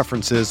from your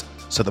preferences,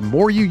 so the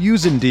more you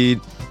use Indeed,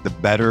 the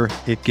better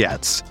it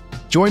gets.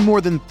 Join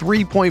more than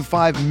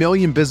 3.5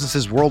 million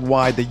businesses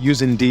worldwide that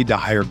use Indeed to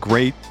hire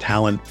great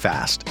talent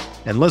fast.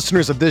 And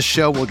listeners of this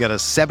show will get a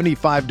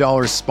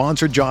 $75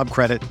 sponsored job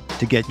credit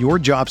to get your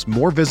jobs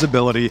more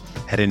visibility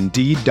at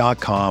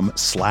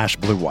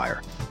Indeed.com/Blue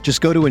Wire. Just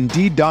go to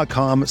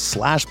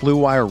Indeed.com/Blue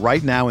Wire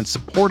right now and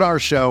support our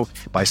show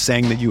by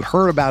saying that you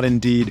heard about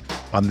Indeed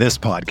on this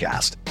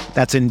podcast.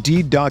 That's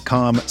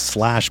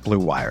Indeed.com/Blue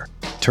Wire.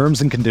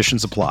 Terms and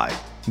conditions apply.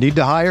 Need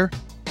to hire?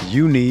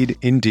 You need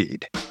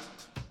Indeed.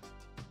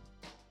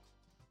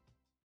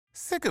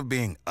 Sick of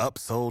being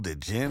upsold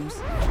at gyms?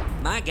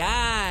 My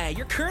guy,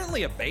 you're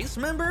currently a base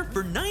member?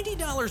 For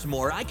 $90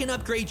 more, I can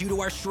upgrade you to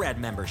our Shred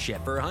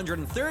membership. For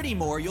 $130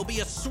 more, you'll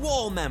be a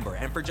Swole member.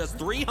 And for just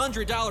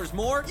 $300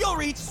 more, you'll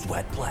reach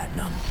Sweat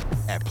Platinum.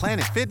 At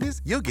Planet Fitness,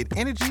 you'll get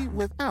energy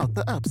without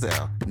the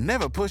upsell.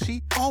 Never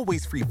pushy,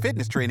 always free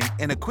fitness training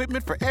and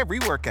equipment for every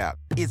workout.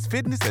 It's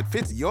fitness that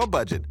fits your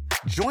budget.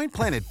 Join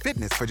Planet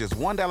Fitness for just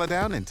 $1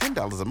 down and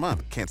 $10 a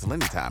month. Cancel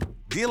anytime.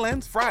 Deal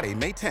ends Friday,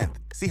 May 10th.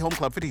 See Home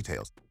Club for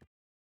details.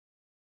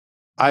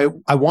 I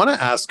want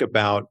to ask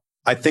about,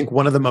 I think,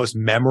 one of the most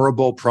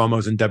memorable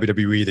promos in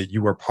WWE that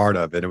you were part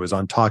of, and it was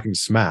on Talking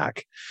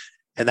Smack.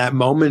 And that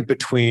moment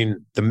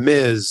between The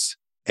Miz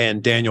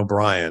and Daniel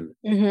Bryan.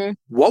 Mm-hmm.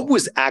 What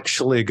was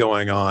actually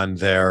going on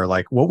there?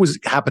 Like, what was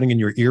happening in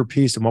your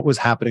earpiece and what was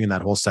happening in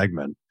that whole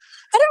segment?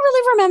 I don't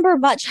really remember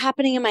much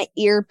happening in my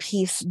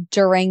earpiece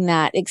during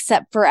that,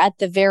 except for at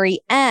the very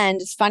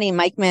end. It's funny,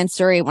 Mike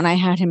Mansouri, when I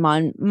had him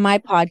on my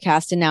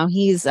podcast, and now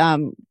he's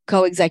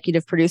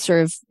co-executive producer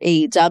of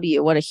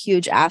AEW. What a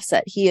huge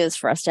asset he is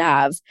for us to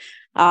have.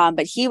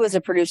 But he was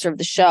a producer of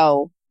the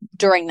show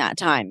during that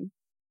time.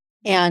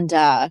 And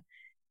I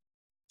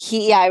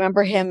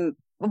remember him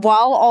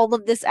while all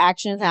of this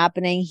action is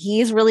happening,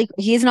 he's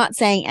not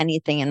saying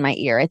anything in my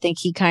ear. I think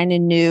he kind of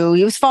knew.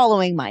 He was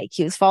following Mike.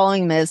 He was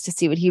following Miz to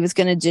see what he was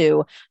going to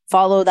do,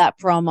 follow that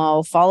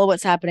promo, follow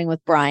what's happening with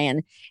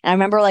Brian. And I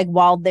remember, like,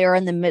 while they're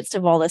in the midst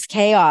of all this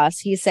chaos,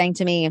 he's saying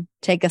to me,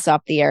 "Take us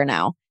off the air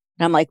now."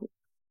 And I'm like,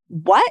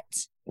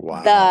 what?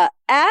 Wow. The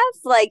F?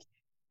 Like,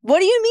 what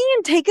do you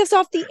mean take us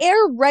off the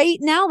air right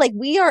now? Like,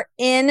 we are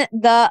in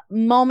the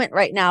moment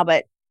right now.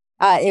 But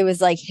it was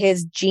like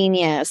his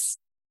genius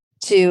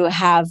to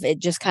have it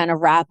just kind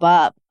of wrap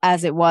up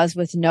as it was,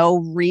 with no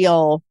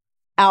real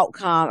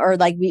outcome, or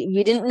like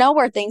we didn't know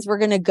where things were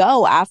going to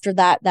go after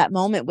that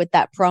moment with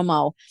that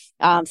promo.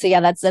 So yeah,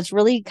 that's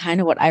really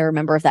kind of what I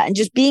remember of that. And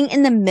just being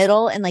in the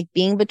middle and like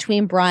being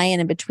between Brian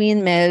and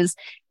between Miz,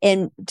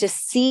 and to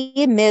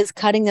see Miz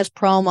cutting this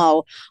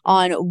promo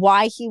on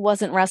why he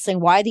wasn't wrestling,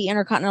 why the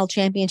Intercontinental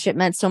Championship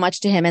meant so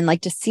much to him, and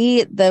like to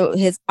see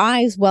his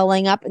eyes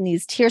welling up and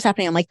these tears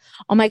happening. I'm like,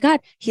 oh my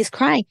God, he's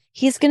crying.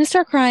 He's going to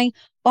start crying.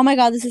 Oh my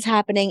God, this is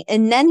happening.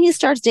 And then he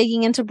starts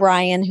digging into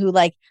Brian, who,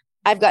 like,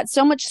 I've got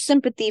so much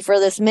sympathy for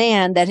this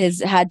man that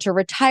has had to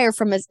retire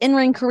from his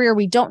in-ring career.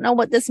 We don't know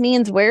what this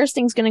means. Where's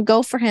things going to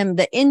go for him?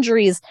 The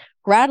injuries,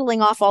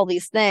 rattling off all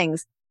these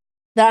things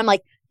that I'm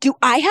like, do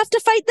I have to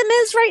fight the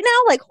Miz right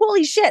now? Like,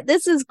 holy shit,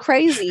 this is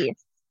crazy.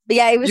 But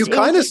yeah, you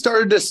kind of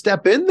started to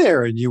step in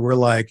there and you were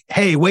like,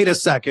 hey, wait a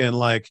second.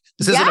 Like,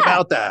 this isn't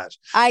about that.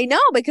 I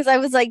know, because I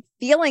was like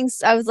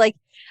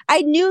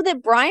I knew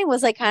that Brian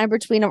was like kind of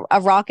between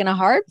a rock and a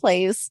hard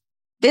place,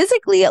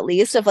 physically at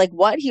least, of like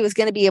what he was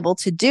going to be able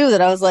to do,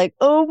 that I was like,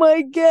 oh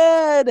my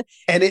God.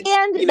 And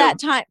that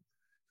time.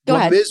 Go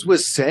ahead. What Miz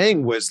was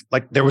saying was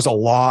like, there was a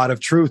lot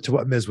of truth to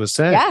what Miz was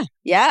saying.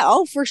 Yeah.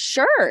 Oh, for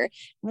sure.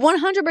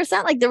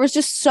 100%. Like, there was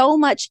just so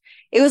much.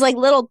 It was like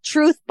little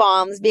truth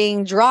bombs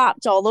being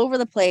dropped all over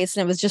the place.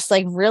 And it was just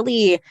like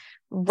really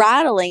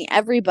rattling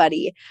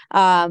everybody.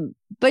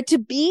 But to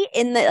be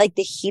in the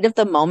heat of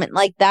the moment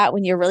like that,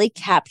 when you're really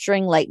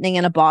capturing lightning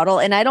in a bottle,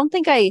 and I don't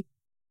think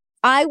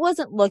I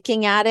wasn't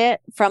looking at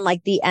it from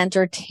like the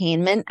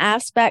entertainment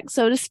aspect,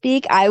 so to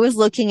speak. I was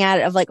looking at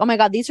it of like, oh my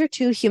God, these are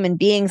two human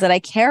beings that I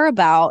care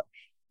about,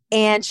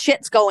 and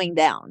shit's going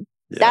down.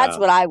 Yeah. That's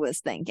what I was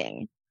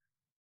thinking.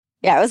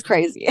 Yeah, it was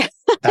crazy.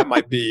 That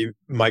might be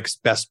Mike's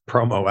best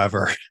promo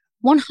ever.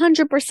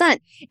 100%.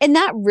 And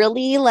that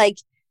really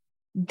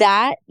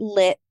that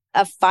lit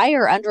a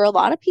fire under a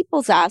lot of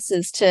people's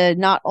asses to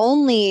not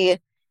only,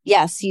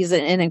 yes, he's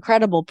an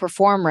incredible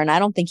performer, and I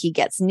don't think he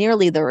gets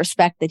nearly the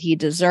respect that he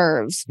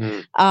deserves.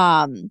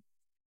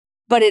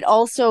 But it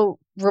also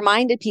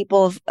reminded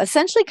people of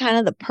essentially kind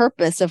of the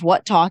purpose of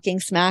what Talking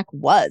Smack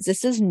was.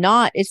 It's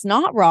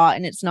not Raw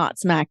and it's not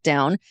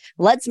SmackDown.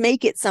 Let's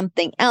make it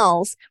something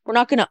else. We're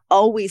not going to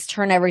always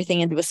turn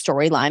everything into a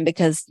storyline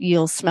because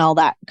you'll smell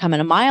that coming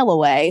a mile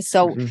away.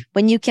 So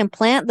when you can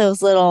plant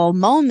those little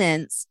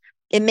moments,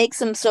 it makes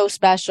them so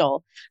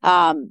special.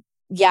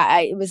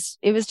 It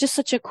was just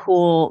such a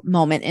cool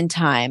moment in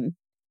time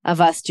of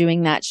us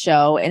doing that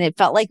show. And it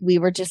felt like we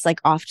were just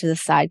off to the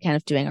side, kind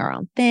of doing our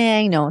own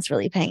thing. No one's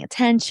really paying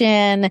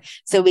attention.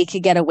 So we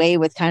could get away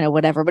with kind of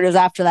whatever. But it was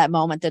after that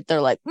moment that they're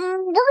like, we're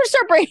going to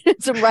start bringing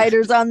in some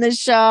writers on this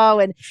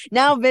show. And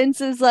now Vince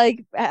is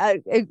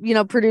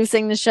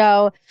producing the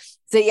show.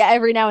 So yeah,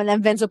 every now and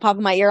then Vince will pop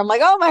in my ear. I'm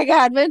like, oh my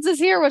God, Vince is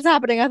here. What's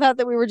happening? I thought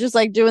that we were just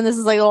doing this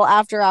as a little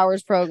after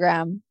hours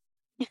program.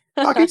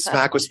 Talking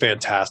Smack was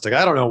fantastic.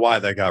 I don't know why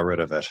they got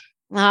rid of it.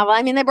 Well,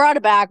 I mean, they brought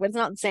it back, but it's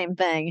not the same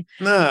thing.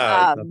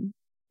 No.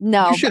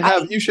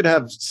 You should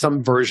have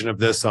some version of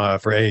this for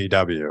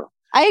AEW.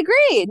 I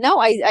agree. No,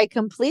 I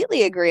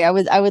completely agree. I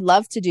would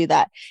love to do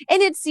that.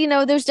 And it's,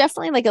 there's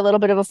definitely a little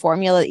bit of a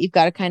formula that you've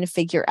got to kind of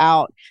figure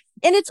out.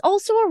 And it's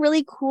also a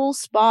really cool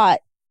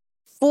spot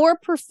for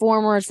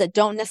performers that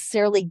don't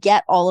necessarily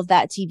get all of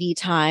that TV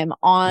time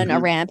on a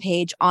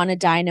Rampage, on a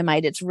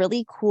Dynamite. It's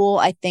really cool,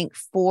 I think,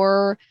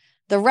 for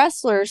the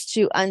wrestlers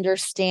to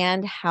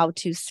understand how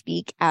to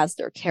speak as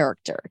their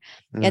character.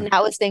 And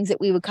that was things that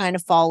we would kind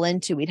of fall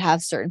into. We'd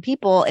have certain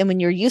people. And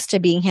when you're used to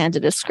being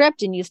handed a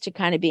script and used to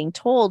kind of being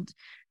told,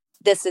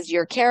 this is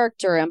your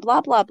character and blah,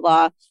 blah,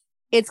 blah,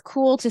 it's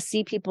cool to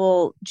see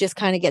people just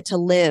kind of get to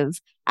live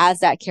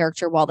as that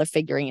character while they're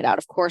figuring it out.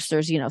 Of course,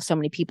 there's, so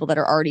many people that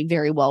are already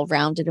very well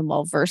rounded and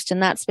well versed in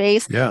that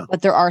space. Yeah.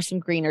 But there are some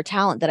greener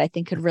talent that I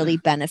think could really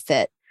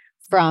benefit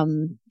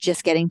from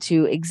just getting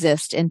to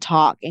exist and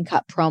talk and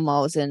cut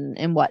promos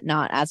and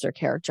whatnot as their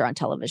character on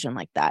television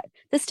like that.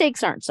 The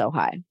stakes aren't so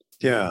high.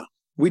 Yeah.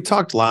 We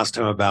talked last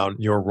time about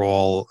your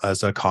role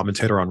as a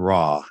commentator on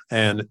Raw,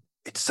 and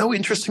it's so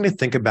interesting to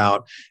think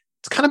about.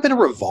 It's kind of been a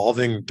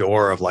revolving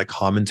door of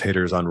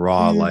commentators on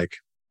Raw. It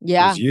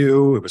was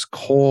you, it was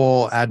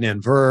Cole,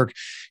 Adnan Virk,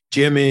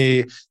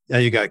 Jimmy,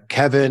 you got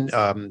Kevin,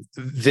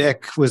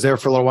 Vic was there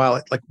for a little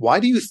while. Why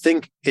do you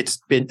think it's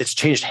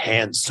changed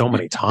hands so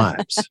many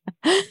times?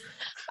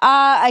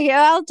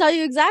 I'll tell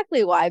you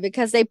exactly why,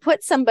 because they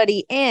put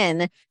somebody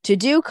in to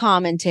do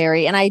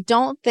commentary, and I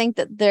don't think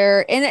that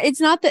and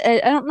it's not that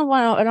I don't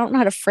know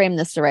how to frame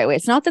this the right way.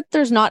 It's not that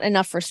there's not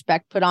enough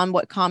respect put on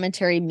what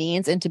commentary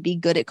means and to be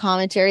good at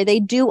commentary. They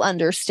do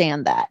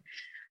understand that.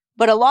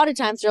 But a lot of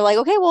times they're like,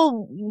 okay,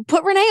 well,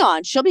 put Renee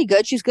on. She'll be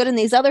good. She's good in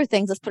these other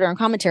things. Let's put her on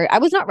commentary. I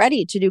was not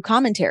ready to do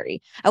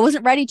commentary. I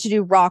wasn't ready to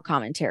do Raw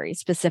commentary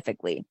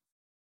specifically.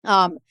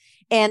 And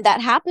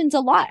that happens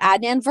a lot.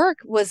 Adnan Virk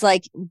was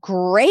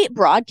great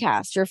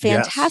broadcaster,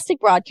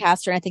 fantastic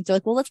broadcaster. And I think they're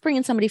like, well, let's bring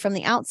in somebody from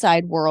the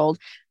outside world,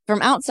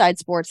 from outside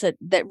sports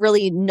that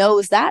really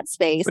knows that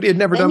space. But he had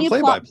never done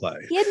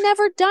play-by-play. He had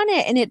never done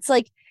it. And it's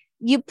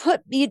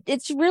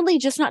it's really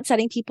just not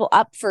setting people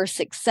up for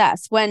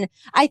success. When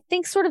I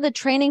think sort of the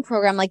training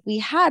program we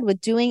had with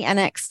doing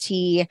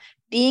NXT,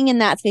 being in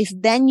that space,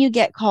 then you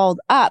get called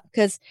up,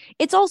 because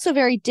it's also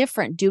very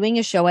different doing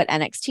a show at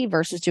NXT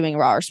versus doing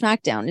Raw or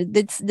SmackDown.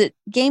 The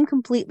game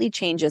completely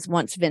changes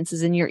once Vince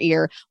is in your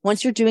ear,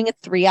 once you're doing a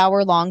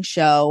 3-hour long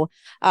show.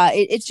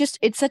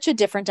 It's such a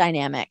different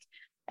dynamic.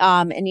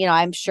 And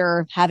I'm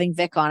sure having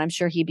Vic on, I'm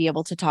sure he'd be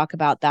able to talk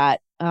about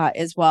that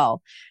as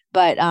well.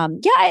 But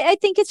I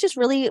think it's just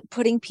really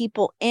putting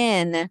people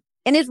in,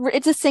 and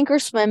it's a sink or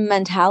swim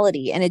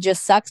mentality. And it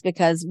just sucks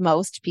because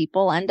most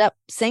people end up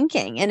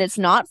sinking, and it's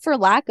not for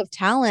lack of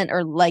talent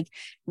or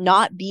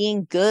not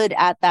being good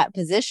at that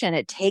position.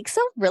 It takes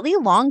a really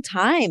long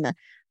time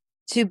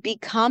to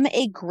become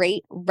a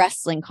great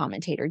wrestling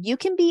commentator. You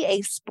can be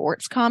a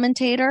sports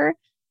commentator,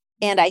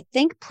 and I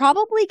think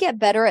probably get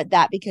better at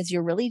that because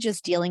you're really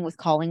just dealing with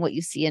calling what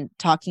you see and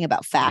talking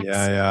about facts.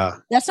 Yeah.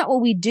 That's not what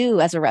we do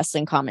as a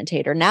wrestling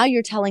commentator. Now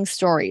you're telling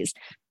stories.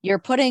 You're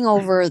putting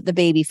over the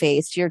baby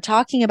face. You're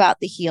talking about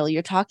the heel.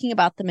 You're talking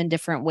about them in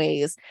different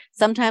ways.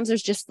 Sometimes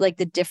there's just the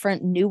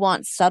different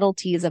nuanced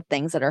subtleties of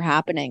things that are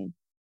happening.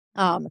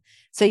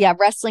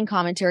 Wrestling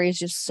commentary is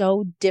just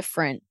so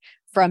different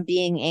from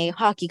being a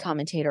hockey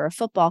commentator, a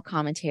football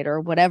commentator,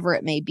 whatever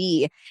it may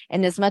be.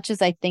 And as much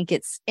as I think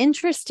it's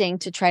interesting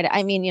to try to,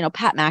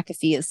 Pat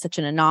McAfee is such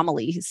an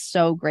anomaly. He's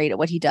so great at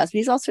what he does, but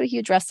he's also a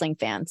huge wrestling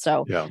fan.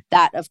 So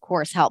that of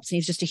course helps. And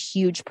he's just a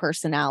huge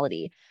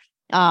personality.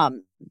 I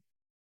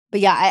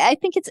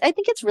think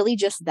it's really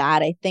just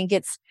that. I think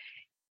it's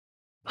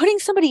putting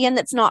somebody in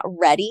that's not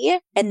ready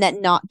and then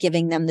not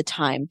giving them the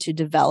time to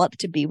develop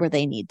to be where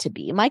they need to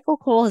be. Michael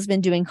Cole has been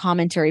doing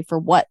commentary for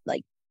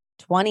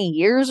 20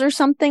 years or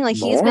something. Like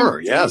he's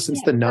been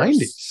since the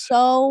 90s.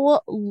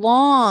 So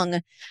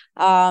long.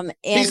 And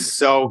he's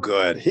so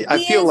good.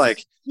 I feel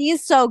like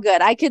he's so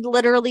good. I could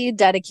literally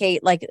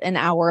dedicate like an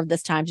hour of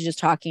this time to just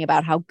talking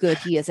about how good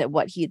he is at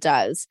what he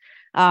does.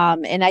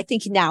 And I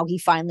think now he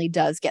finally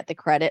does get the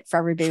credit for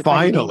everybody.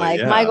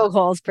 Finally, Michael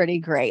Cole's pretty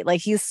great.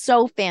 Like he's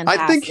so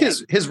fantastic. I think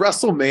his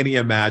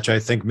WrestleMania match, I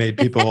think, made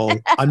people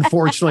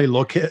unfortunately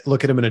look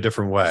at him in a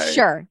different way.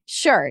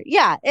 Sure.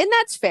 Yeah. And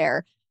that's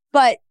fair.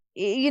 But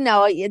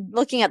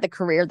looking at the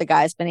career the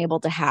guy's been able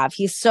to have,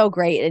 he's so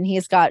great and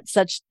he's got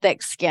such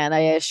thick skin. I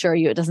assure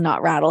you, it does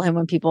not rattle him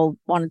when people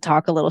want to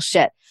talk a little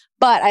shit.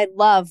 But I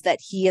love that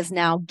he is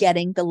now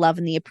getting the love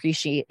and the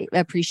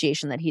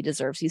appreciation that he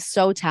deserves. He's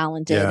so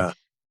talented. Yeah.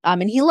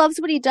 And he loves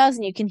what he does,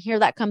 and you can hear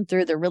that come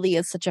through. There really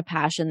is such a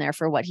passion there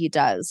for what he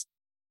does.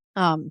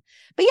 But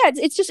yeah,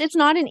 it's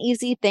not an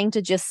easy thing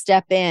to just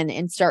step in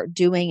and start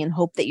doing and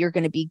hope that you're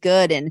going to be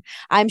good. And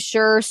I'm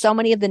sure so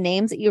many of the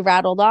names that you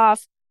rattled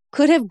off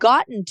could have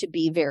gotten to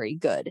be very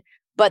good,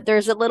 but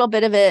there's a little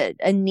bit of a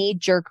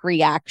knee-jerk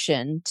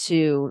reaction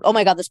to, oh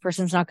my God, this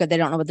person's not good. They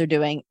don't know what they're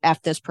doing.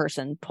 F this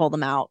person, pull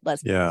them out.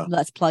 Let's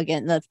plug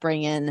in, let's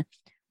bring in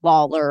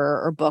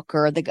Lawler or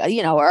Booker,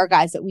 or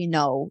guys that we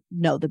know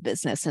the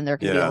business, and they're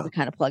going to be able to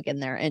kind of plug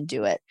in there and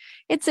do it.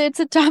 It's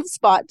a tough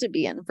spot to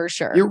be in for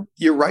sure.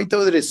 You're right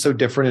though that it's so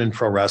different in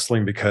pro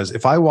wrestling, because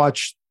if I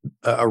watch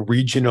a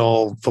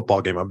regional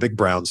football game, I'm a big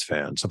Browns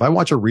fan. So if I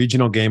watch a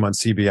regional game on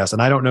CBS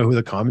and I don't know who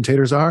the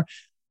commentators are,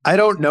 I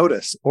don't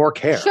notice or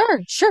care.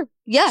 Sure.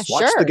 Yeah, just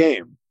watch the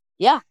game.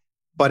 Yeah.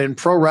 But in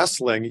pro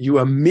wrestling, you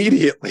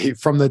immediately,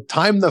 from the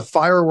time the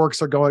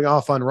fireworks are going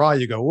off on Raw,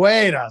 you go,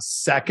 wait a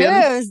second.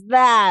 Who's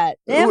that?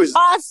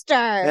 Imposter.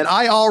 And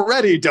I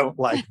already don't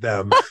like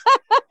them.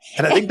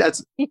 And I think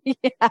that's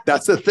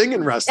the thing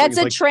in wrestling.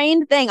 That's a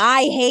trained thing.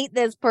 I hate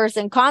this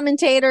person.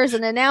 Commentators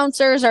and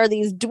announcers are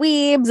these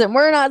dweebs and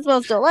we're not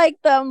supposed to like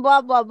them,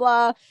 blah, blah,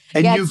 blah.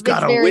 And you've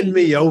got to win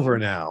me over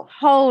now.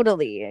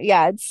 Totally.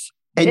 Yeah.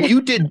 And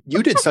you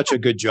did such a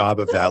good job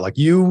of that. Like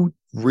you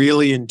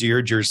really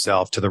endeared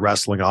yourself to the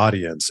wrestling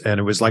audience. And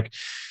it was like,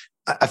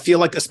 I feel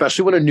like,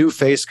 especially when a new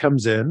face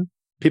comes in,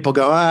 people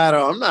go,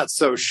 I'm not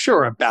so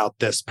sure about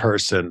this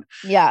person.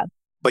 Yeah.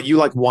 But you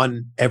like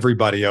won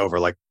everybody over.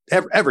 Like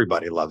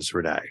everybody loves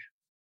Renee.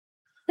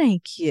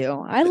 Thank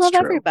you. I love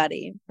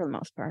everybody for the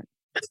most part.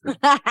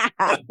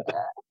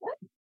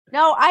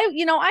 No,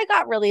 I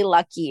got really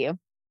lucky.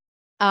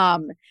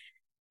 In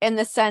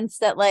the sense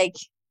that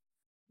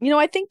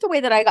I think the way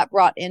that I got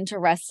brought into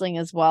wrestling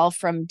as well,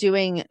 from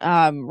doing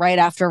Right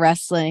After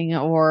Wrestling,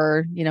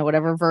 or,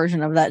 whatever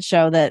version of that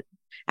show, that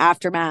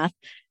Aftermath.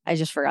 I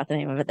just forgot the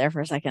name of it there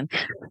for a second.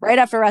 Right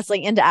After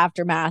Wrestling into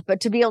Aftermath. But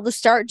to be able to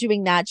start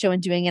doing that show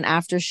and doing an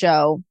after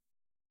show,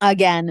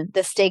 again,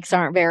 the stakes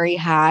aren't very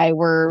high.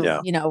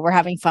 We're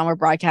having fun. We're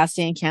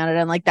broadcasting in Canada.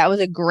 And that was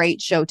a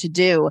great show to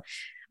do.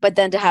 But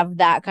then to have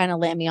that kind of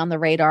land me on the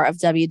radar of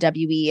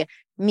WWE,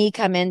 me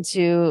come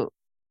into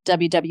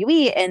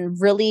WWE and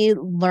really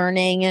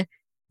learning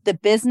the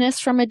business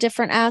from a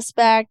different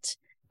aspect,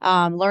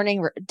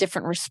 learning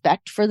different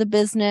respect for the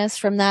business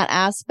from that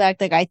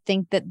aspect. I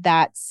think that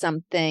that's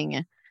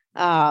something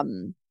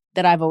that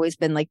I've always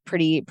been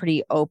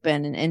pretty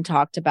open and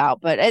talked about.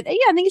 But I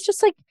think it's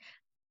just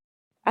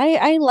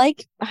I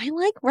like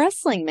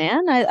wrestling,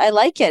 man. I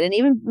like it. And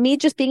even me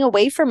just being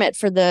away from it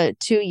for the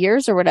 2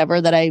 years or whatever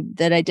that I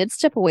did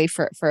step away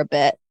for a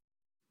bit.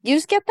 You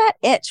just get that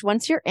itch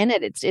once you're in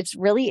it. It's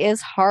really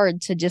is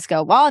hard to just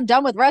go, well, I'm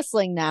done with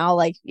wrestling now.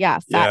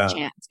 Chance.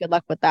 Good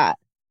luck with that.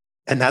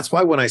 And that's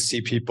why when I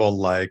see people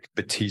like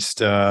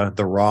Batista,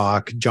 The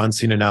Rock, John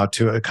Cena now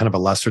to a kind of a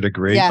lesser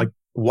degree,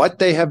 what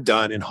they have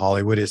done in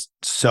Hollywood is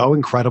so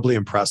incredibly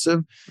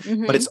impressive.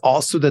 Mm-hmm. But it's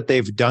also that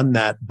they've done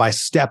that by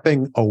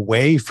stepping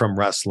away from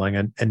wrestling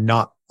and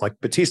not, like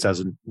Batista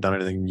hasn't done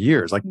anything in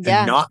years, and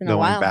not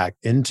going back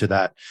into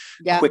that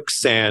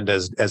quicksand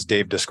as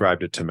Dave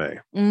described it to me.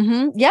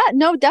 Mm-hmm. Yeah,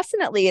 no,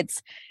 definitely.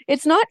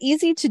 It's not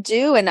easy to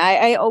do. And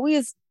I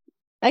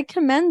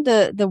commend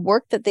the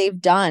work that they've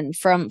done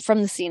from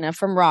the Cena,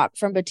 from Rock,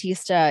 from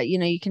Batista.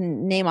 You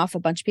can name off a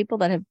bunch of people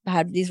that have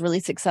had these really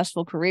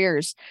successful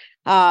careers.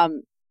 But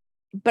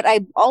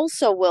I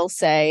also will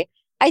say,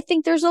 I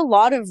think there's a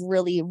lot of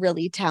really,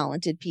 really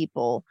talented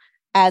people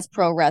as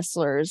pro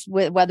wrestlers,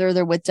 whether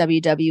they're with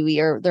WWE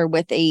or they're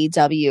with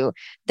AEW,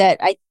 that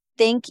I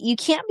think you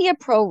can't be a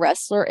pro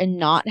wrestler and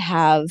not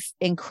have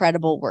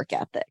incredible work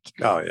ethic.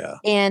 Oh, yeah.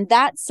 And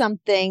that's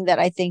something that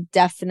I think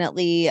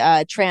definitely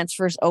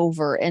transfers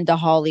over into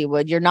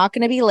Hollywood. You're not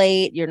going to be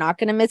late. You're not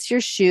going to miss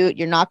your shoot.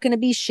 You're not going to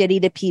be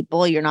shitty to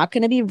people. You're not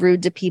going to be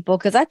rude to people,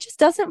 because that just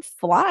doesn't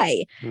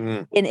fly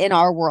in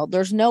our world.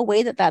 There's no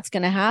way that that's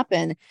going to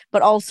happen.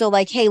 But also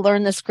hey,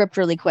 learn the script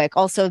really quick.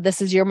 Also,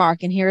 this is your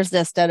mark and here's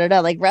this,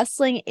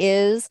 wrestling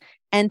is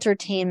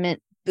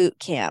entertainment boot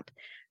camp.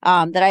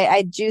 That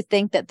I do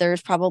think that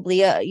there's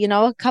probably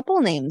a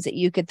couple names that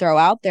you could throw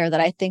out there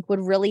that I think would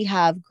really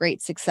have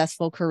great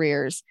successful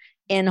careers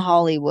in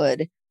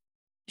Hollywood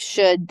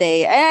should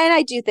they, and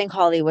I do think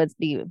Hollywood's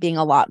being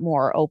a lot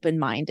more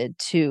open-minded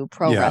to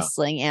pro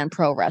wrestling and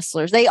pro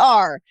wrestlers. They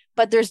are,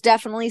 but there's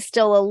definitely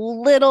still a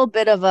little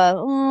bit of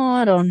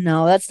I don't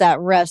know, that's that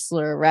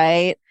wrestler,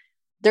 right?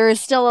 There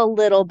is still a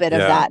little bit of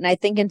that. And I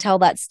think until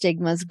that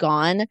stigma's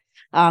gone,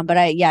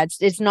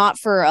 it's not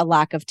for a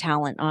lack of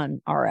talent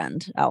on our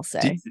end, I'll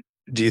say.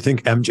 Do you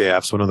think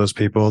MJF's one of those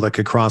people that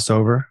could cross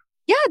over?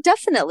 Yeah,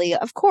 definitely.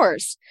 Of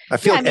course. I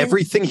feel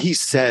everything he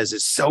says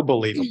is so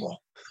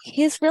believable.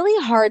 He's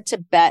really hard to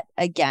bet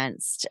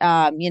against.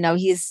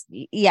 He's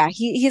a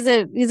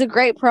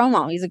great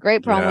promo. He's a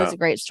great promo. He's a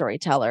great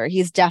storyteller.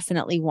 He's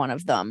definitely one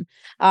of them.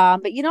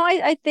 But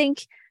I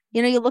think,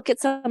 you look at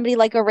somebody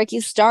like a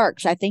Ricky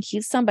Starks. I think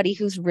he's somebody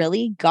who's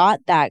really got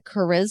that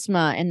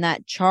charisma and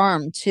that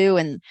charm too.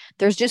 And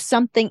there's just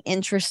something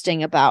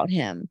interesting about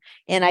him.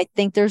 And I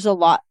think there's a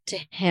lot to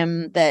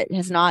him that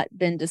has not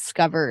been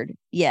discovered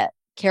yet.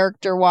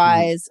 Character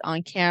wise,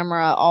 on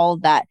camera, all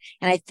of that.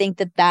 And I think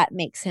that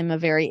makes him a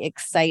very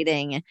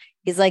exciting.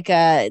 He's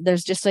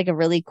there's just like a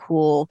really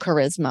cool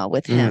charisma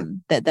with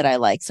him that I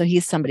like. So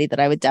he's somebody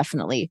that I would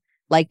definitely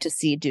like to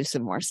see do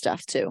some more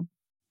stuff too.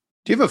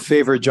 Do you have a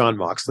favorite Jon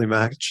Moxley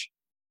match?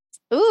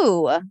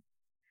 Ooh,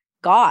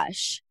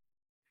 gosh.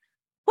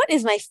 What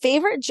is my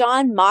favorite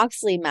Jon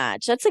Moxley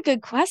match? That's a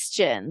good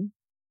question.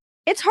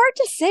 It's hard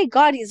to say.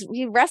 God,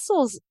 he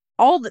wrestles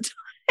all the time.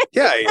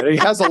 Yeah, he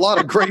has a lot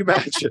of great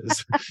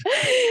matches.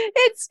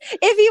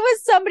 If he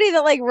was somebody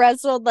that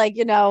wrestled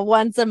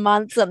once a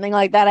month, something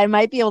like that, I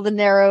might be able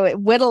to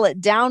whittle it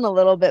down a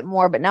little bit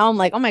more. But now I'm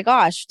like, oh my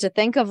gosh, to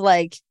think of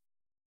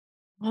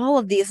all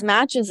of these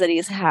matches that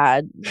he's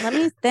had. Let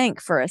me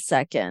think for a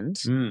second.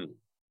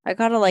 I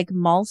gotta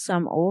mull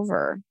some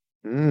over.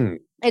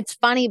 It's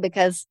funny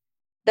because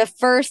the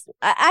first,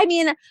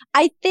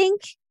 I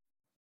think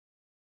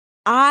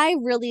I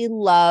really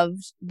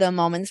loved the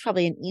moment. It's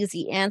probably an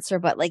easy answer,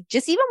 but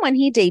just even when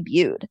he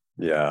debuted.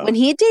 Yeah. When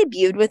he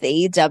debuted with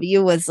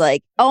AEW was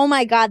oh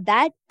my God,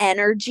 that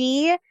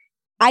energy.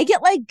 I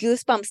get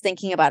goosebumps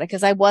thinking about it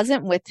because I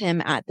wasn't with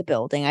him at the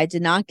building. I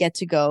did not get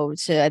to go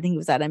to, I think it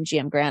was at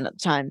MGM Grand at the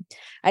time.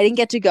 I didn't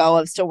get to go.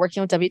 I was still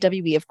working with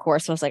WWE, of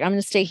course. So I was like, I'm going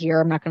to stay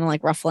here. I'm not going to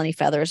ruffle any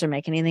feathers or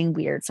make anything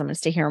weird. So I'm going to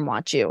stay here and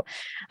watch you.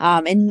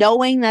 And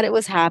knowing that it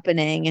was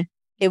happening,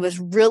 it was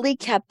really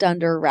kept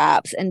under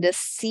wraps. And to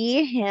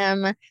see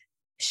him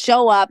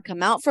show up,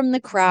 come out from the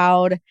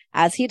crowd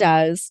as he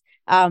does,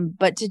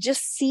 but to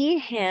just see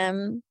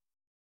him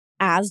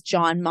as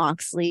Jon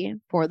Moxley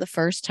for the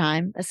first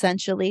time,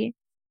 essentially,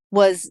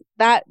 was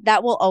that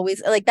will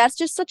always, that's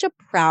just such a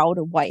proud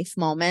wife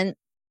moment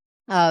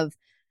of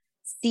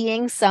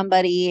seeing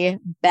somebody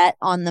bet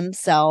on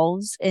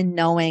themselves and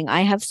knowing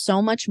I have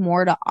so much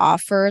more to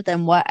offer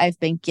than what I've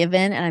been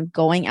given, and I'm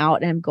going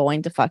out and I'm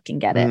going to fucking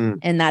get it.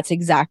 And that's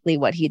exactly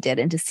what he did.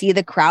 And to see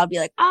the crowd be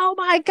like, oh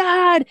my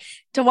God,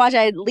 to watch,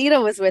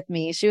 Lita was with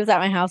me. She was at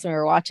my house and we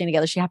were watching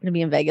together. She happened to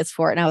be in Vegas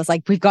for it. And I was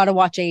like, we've got to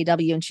watch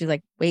AEW. And she's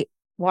like, wait,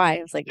 why?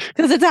 I was like,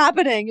 because it's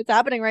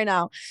happening right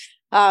now.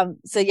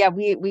 So yeah,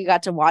 we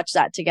got to watch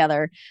that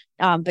together.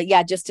 But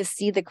yeah, just to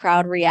see the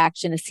crowd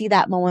reaction, to see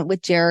that moment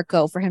with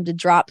Jericho, for him to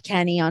drop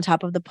Kenny on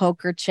top of the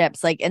poker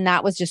chips, and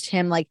that was just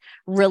him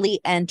really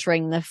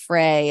entering the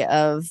fray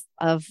of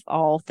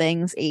all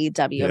things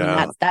AEW. Yeah.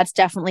 I mean, that's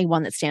definitely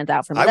one that stands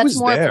out for me. I That's was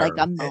more there. of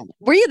a moment.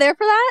 Were you there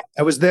for that?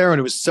 I was there, and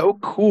it was so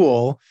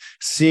cool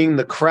seeing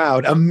the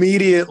crowd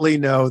immediately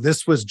know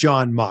this was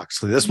Jon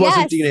Moxley. This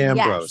wasn't Dean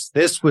Ambrose.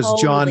 This was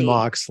Jon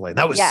Moxley.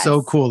 That was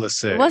so cool to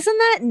see. Wasn't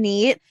that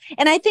neat?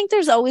 And I think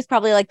there's always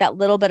probably that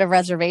little bit of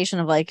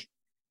reservation of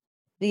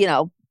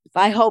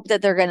I hope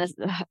that they're going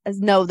to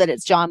know that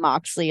it's Jon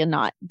Moxley and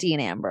not Dean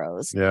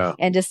Ambrose. Yeah.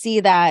 And to see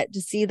that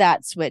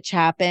switch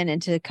happen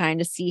and to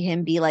kind of see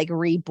him be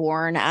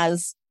reborn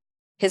as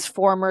his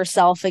former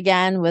self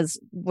again was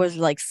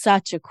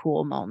such a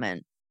cool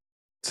moment.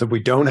 So we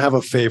don't have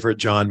a favorite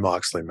Jon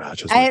Moxley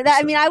match.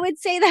 I mean, I would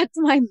say that's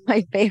my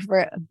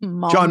favorite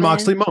moment. Jon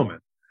Moxley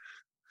moment.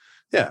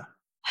 Yeah.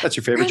 That's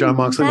your favorite Jon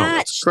Moxley moment.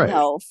 That's great.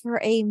 No, for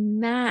a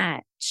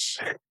match.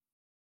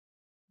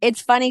 It's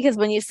funny because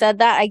when you said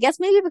that, I guess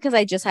maybe because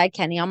I just had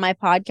Kenny on my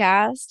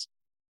podcast,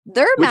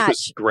 their match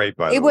was great,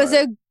 by the way. It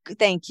was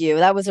thank you.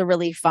 That was a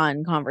really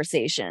fun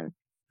conversation.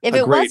 If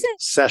it great wasn't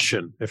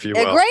session, if you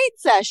will. A great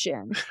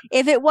session.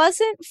 If it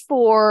wasn't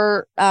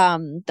for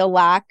the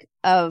lack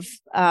of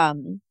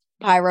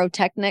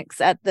pyrotechnics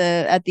at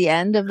the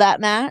end of that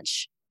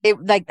match,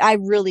 I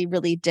really,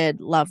 really did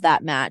love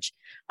that match.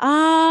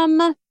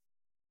 John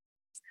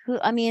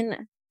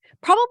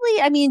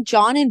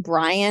and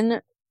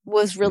Brian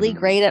was really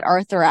great at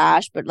Arthur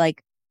Ashe, but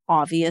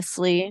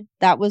obviously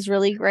that was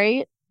really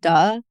great.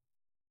 Duh.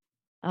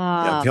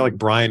 I feel like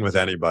Brian with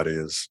anybody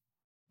is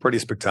pretty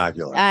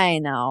spectacular. I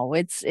know.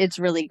 It's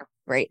really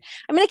great.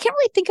 I mean, I can't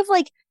really think of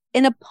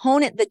an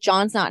opponent that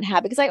John's not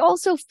had, because I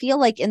also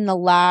feel in the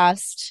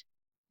last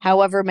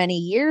however many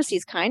years,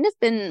 he's kind of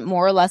been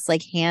more or less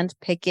hand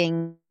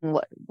picking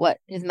what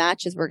his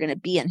matches were going to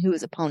be and who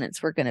his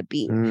opponents were going to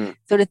be.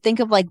 So to think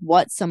of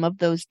what some of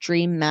those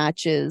dream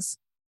matches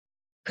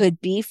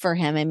could be for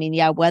him. I mean,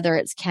 yeah, whether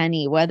it's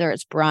Kenny, whether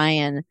it's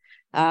Brian,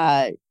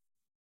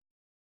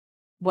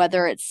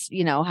 whether it's,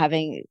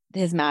 having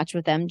his match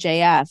with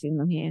MJF, even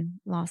though he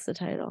lost the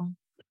title.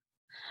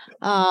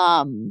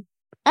 I don't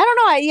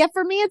know. Yeah,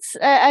 for me, it's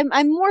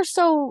I'm more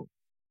so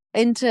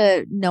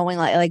into knowing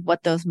like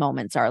what those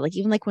moments are. Like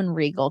even like when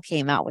Regal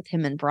came out with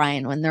him and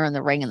Brian when they're in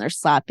the ring and they're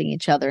slapping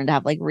each other, and to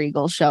have like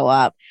Regal show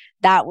up,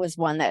 that was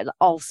one that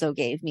also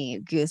gave me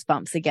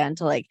goosebumps again,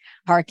 to like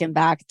harken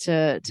back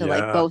to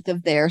like both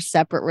of their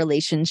separate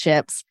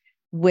relationships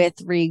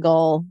with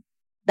Regal.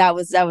 That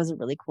was a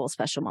really cool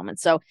special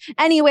moment. So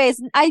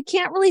anyways, I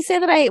can't really say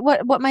that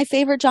what my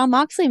favorite Jon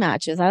Moxley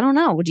match is. I don't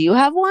know. Do you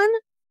have one?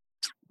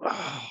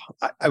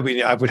 I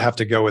mean, I would have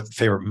to go with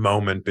favorite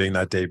moment being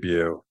that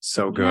debut.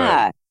 So good.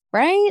 Yeah,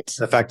 right?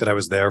 The fact that I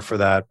was there for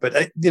that. But,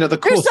 the cool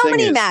there's so thing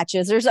many is,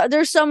 matches.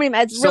 There's so many.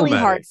 It's really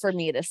hard for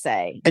me to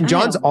say. And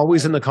John's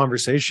always in the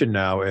conversation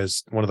now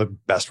as one of the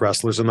best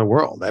wrestlers in the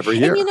world every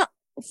year. And,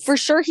 for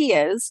sure he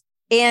is.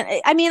 And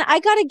I mean,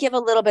 I got to give a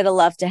little bit of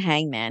love to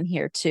Hangman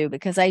here too,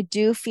 because I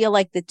do feel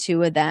like the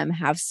two of them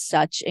have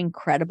such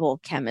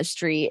incredible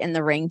chemistry in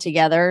the ring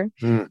together.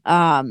 And,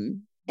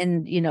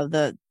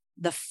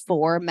 the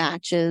 4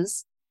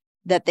 matches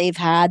that they've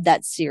had,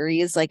 that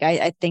series, like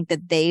I think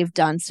that they've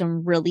done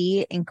some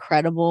really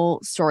incredible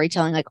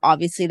storytelling. Like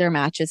obviously their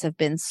matches have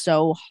been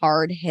so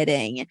hard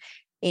hitting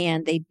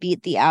and they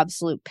beat the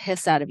absolute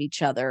piss out of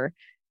each other.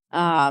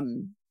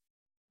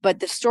 But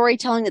the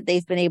storytelling that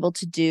they've been able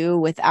to do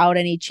without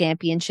any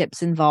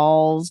championships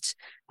involved,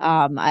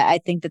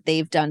 I think that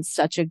they've done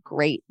such a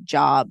great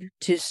job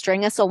to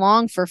string us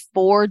along for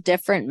 4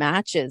 different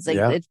matches. Like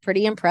it's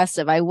pretty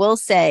impressive. I will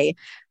say,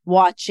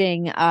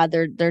 watching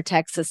their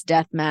Texas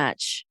death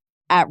match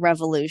at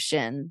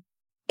Revolution,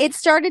 it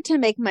started to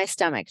make my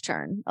stomach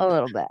turn a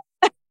little bit.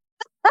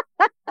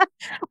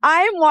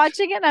 I'm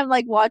watching it and I'm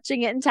like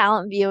watching it in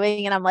talent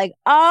viewing and I'm like,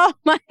 oh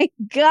my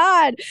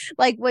God.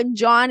 Like when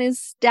John is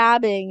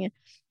stabbing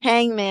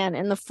Hangman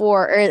in the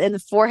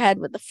forehead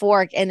with the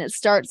fork and it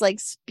starts like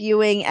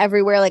spewing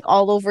everywhere, like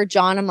all over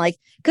John. I'm like,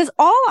 because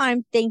all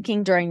I'm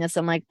thinking during this,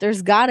 I'm like,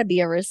 there's got to be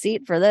a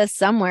receipt for this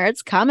somewhere.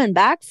 It's coming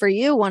back for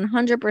you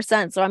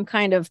 100%. So I'm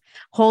kind of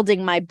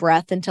holding my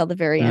breath until the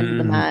very end of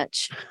the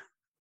match.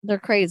 They're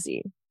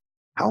crazy.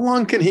 How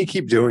long can he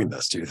keep doing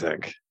this, do you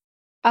think?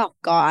 Oh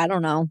God, I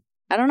don't know.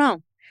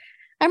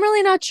 I'm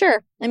really not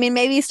sure. I mean,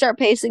 maybe start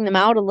pacing them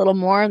out a little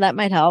more. That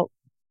might help.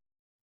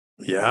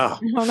 Yeah. I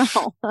don't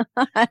know.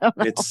 I don't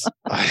know.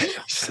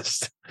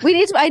 We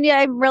need to,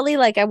 I really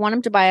I want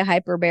him to buy a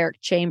hyperbaric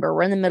chamber.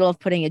 We're in the middle of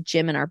putting a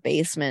gym in our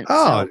basement.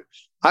 Oh, so.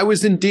 I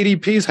was in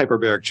DDP's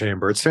hyperbaric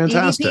chamber. It's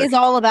fantastic. DDP is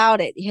all about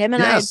it. Him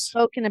and I have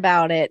spoken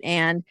about it.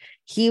 And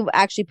he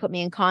actually put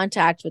me in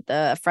contact with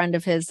a friend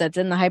of his that's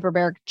in the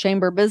hyperbaric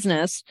chamber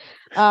business.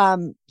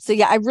 So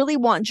yeah, I really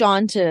want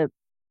John to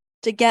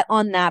get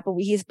on that, but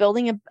he's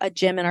building a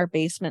gym in our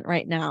basement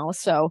right now.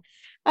 So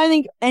I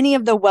think any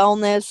of the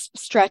wellness,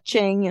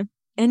 stretching,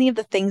 any of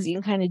the things you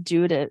can kind of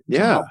do to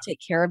help take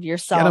care of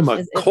yourself. Get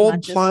him a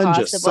cold plunge,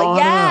 a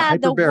sauna,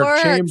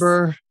 hyperbaric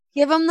chamber.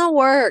 Give him the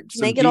works.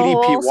 Make it a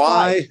whole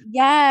squad.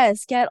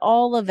 Yes, get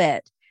all of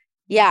it.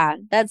 Yeah,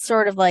 that's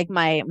sort of like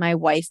my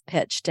wife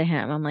pitch to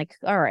him. I'm like,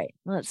 all right,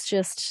 let's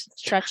just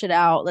stretch it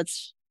out.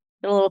 Let's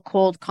get a little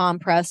cold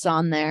compress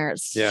on there.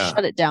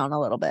 Shut it down a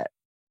little bit.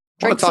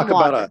 Drink some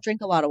water.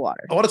 Drink a lot of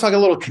water. I want to talk a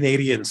little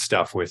Canadian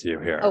stuff with you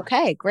here.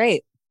 Okay,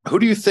 great. Who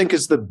do you think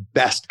is the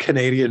best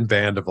Canadian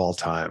band of all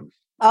time?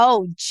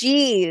 Oh,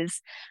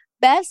 geez.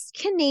 Best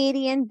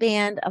Canadian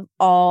band of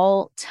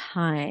all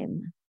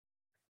time.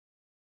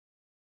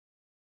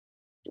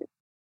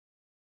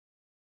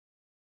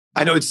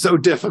 I know it's so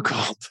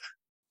difficult.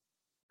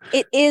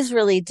 It is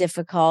really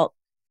difficult.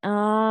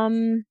 I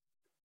mean,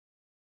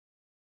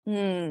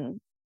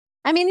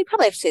 you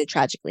probably have to say the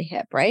Tragically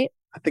Hip, right?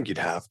 I think you'd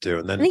have to.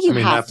 And then,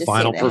 that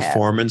final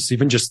performance,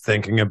 even just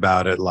thinking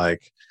about it,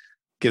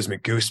 gives me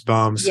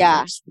goosebumps.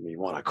 Yeah. Makes me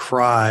want to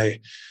cry.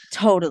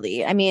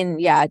 Totally. I mean,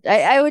 yeah,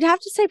 I would have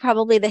to say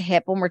probably the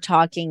Hip when we're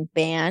talking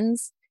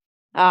bands.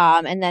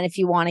 And then if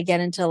you want to get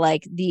into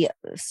the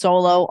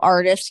solo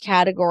artist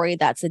category,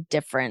 that's a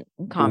different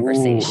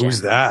conversation. Ooh,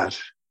 who's that?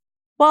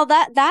 Well,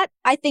 that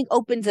I think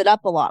opens it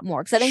up a lot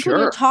more. Because I think when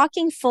you're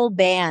talking full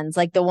bands,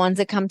 like the ones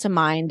that come to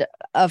mind,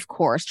 of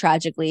course,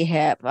 Tragically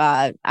Hip.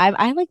 I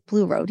like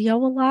Blue Rodeo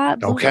a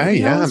lot. Blue okay,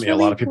 Rodeo yeah. I mean, a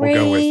lot of people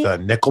go with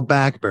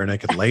Nickelback, Bare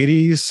Naked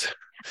Ladies.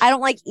 I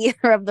don't like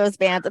either of those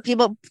bands.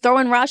 People throw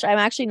in Rush. I'm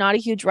actually not a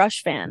huge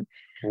Rush fan.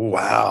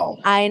 Wow.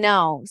 I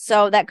know.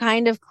 So that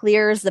kind of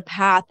clears the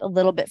path a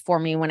little bit for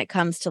me when it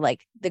comes to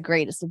the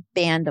greatest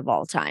band of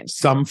all time.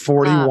 Sum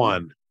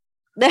 41.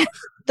 Throw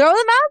them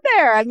out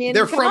there. I mean,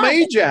 they're from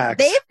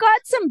Ajax. They've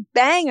got some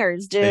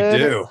bangers, dude. They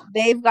do.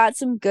 They've got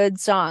some good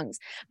songs.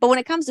 But when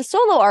it comes to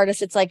solo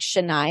artists, it's like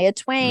Shania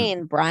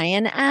Twain,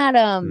 Bryan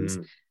Adams,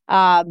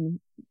 Justin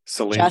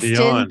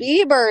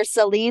Bieber,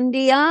 Celine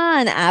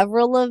Dion,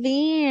 Avril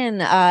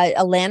Lavigne,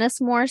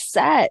 Alanis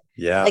Morissette.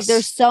 Yes.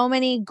 There's so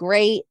many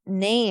great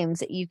names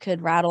that you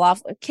could rattle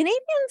off.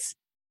 Canadians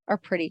are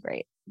pretty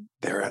great.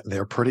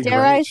 They're pretty Dare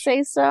great. I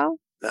say so?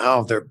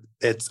 No,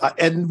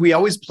 and we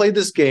always play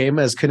this game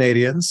as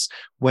Canadians.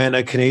 When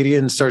a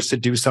Canadian starts to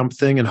do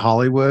something in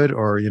Hollywood,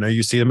 or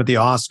you see them at the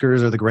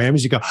Oscars or the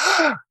Grammys, you go,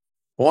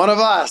 one of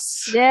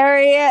us. There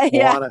he is.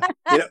 Yeah.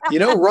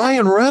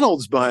 Ryan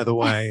Reynolds, by the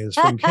way, is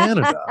from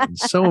Canada, and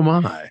so am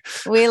I.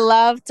 We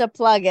love to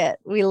plug it.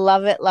 We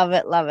love it, love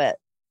it, love it.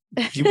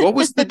 What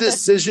was the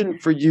decision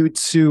for you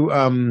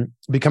to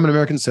become an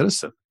American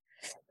citizen?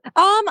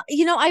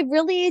 I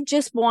really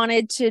just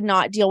wanted to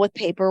not deal with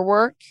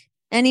paperwork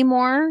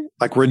anymore.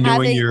 Like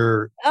renewing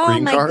your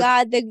green card?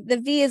 God, the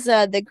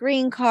visa, the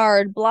green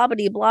card, blah,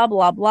 blah, blah,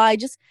 blah, blah.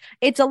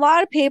 It's a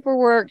lot of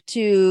paperwork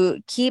to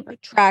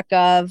keep track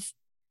of.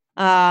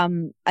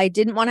 I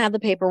didn't want to have the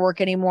paperwork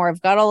anymore.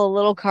 I've got all the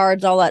little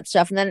cards, all that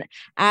stuff. And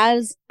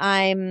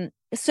then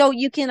so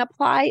you can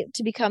apply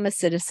to become a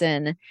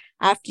citizen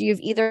after you've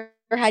either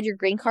had your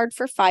green card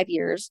for 5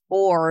 years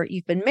or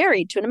you've been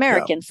married to an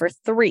American for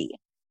 3.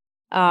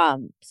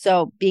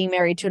 So being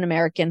married to an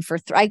American for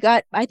I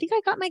think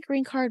I got my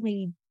green card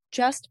maybe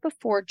just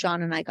before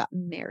John and I got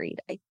married,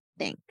 I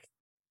think.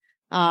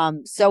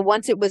 So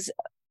once it was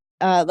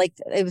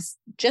it was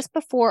just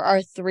before our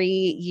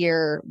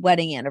 3-year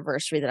wedding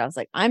anniversary that I was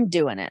like, I'm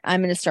doing it.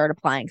 I'm going to start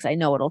applying because I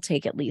know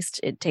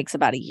it takes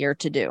about a year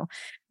to do.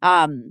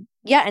 And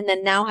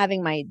then now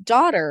having my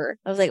daughter,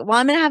 I was like, well,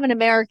 I'm going to have an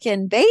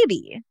American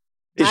baby.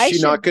 Is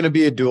she not going to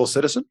be a dual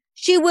citizen?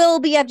 She will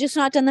be. I've just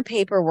not done the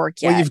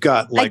paperwork yet. Well, you've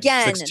got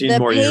 16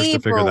 more years to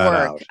figure that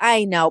out.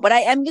 I know, but I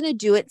am going to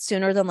do it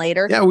sooner than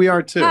later. Yeah, we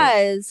are too.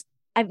 Because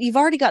you've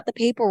already got the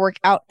paperwork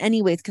out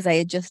anyways, because I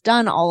had just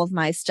done all of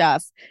my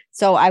stuff.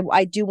 So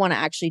I do want to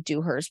actually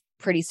do hers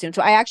pretty soon.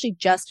 So I actually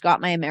just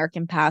got my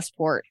American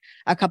passport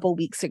a couple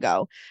weeks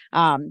ago.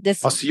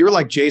 So you're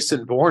like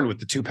Jason Bourne with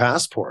the 2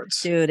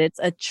 passports. Dude, it's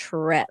a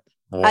trip.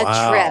 Wow.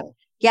 A trip.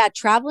 Yeah,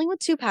 traveling with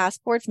 2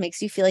 passports makes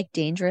you feel like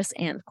dangerous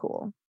and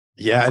cool.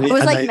 Yeah. I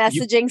was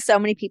messaging so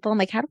many people. I'm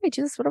like, how do I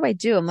do this? What do I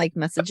do? I'm like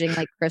messaging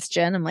like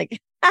Christian. I'm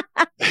like,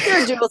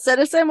 you're a dual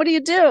citizen. What do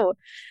you do?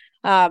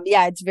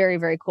 It's very,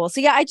 very cool. So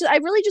yeah, I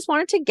really just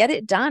wanted to get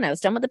it done. I was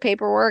done with the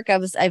paperwork.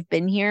 I've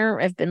been here.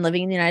 I've been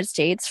living in the United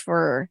States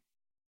for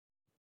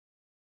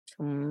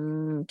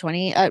 11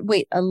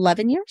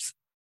 years.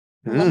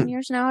 11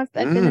 years now. I've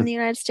been in the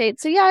United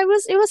States. So yeah,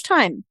 it was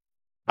time.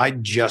 I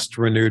just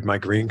renewed my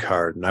green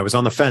card and I was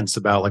on the fence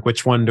about like,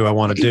 which one do I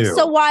want to do?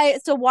 So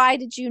why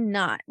did you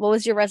not? What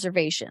was your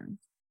reservation?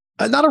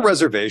 Not a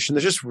reservation.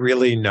 There's just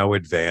really no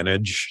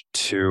advantage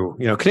to,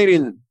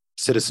 Canadian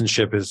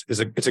citizenship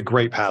it's a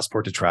great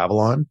passport to travel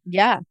on.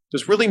 Yeah.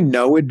 There's really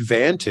no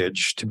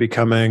advantage to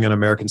becoming an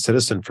American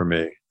citizen for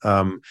me.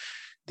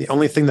 The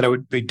only thing that I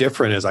would be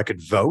different is I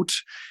could vote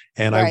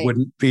and I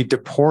wouldn't be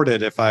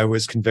deported if I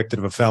was convicted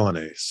of a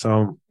felony.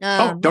 So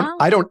I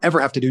don't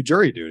ever have to do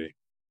jury duty.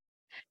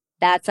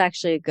 That's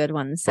actually a good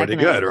one. The second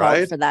pretty good,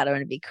 right? For that, I'm going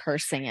to be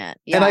cursing it.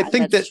 Yeah, and I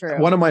think that true.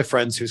 One of my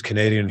friends who's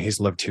Canadian, he's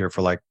lived here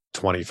for like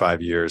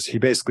 25 years. He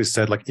basically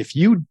said, like, if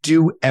you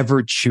do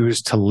ever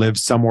choose to live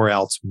somewhere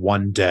else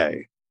one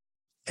day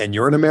and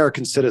you're an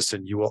American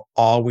citizen, you will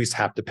always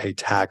have to pay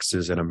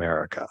taxes in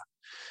America.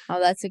 Oh,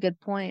 that's a good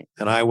point.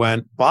 And I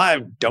went, well, I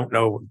don't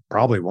know,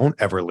 probably won't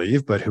ever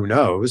leave, but who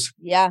knows?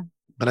 Yeah.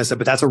 And I said,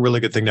 but that's a really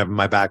good thing to have in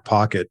my back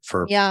pocket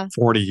for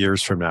 40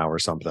 years from now or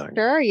something.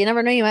 Sure. You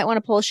never know. You might want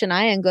to pull a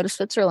Shania and go to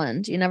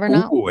Switzerland. You never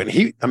know. Ooh, and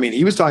he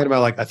was talking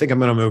about like, I think I'm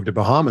going to move to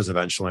Bahamas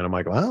eventually. And I'm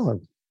like, well,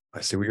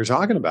 I see what you're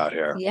talking about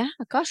here. Yeah.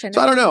 Gosh. I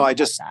don't know. I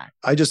just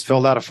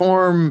filled out a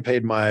form,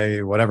 paid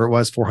my, whatever it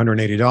was,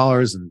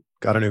 $480 and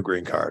got a new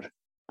green card.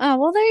 Oh,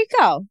 well, there you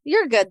go.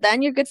 You're good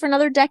then. You're good for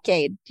another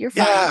decade. You're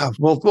fine. Yeah.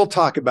 We'll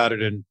talk about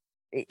it in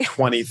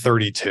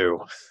 2032.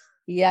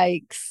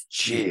 Yikes.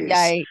 Jeez.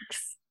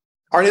 Yikes.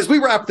 All right, as we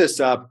wrap this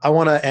up, I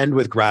want to end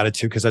with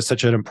gratitude because that's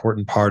such an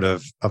important part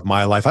of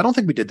my life. I don't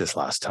think we did this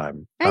last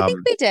time. I think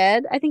we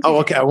did.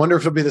 Okay. I wonder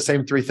if it'll be the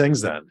same 3 things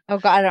then. Oh,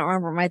 God, I don't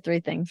remember my 3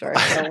 things. Right,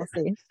 so we'll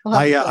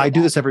see. I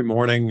do this every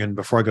morning, and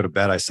before I go to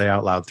bed, I say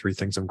out loud 3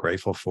 things I'm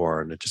grateful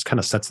for, and it just kind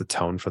of sets the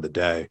tone for the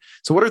day.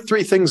 So what are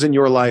 3 things in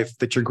your life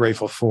that you're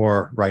grateful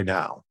for right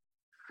now?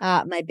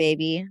 My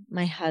baby,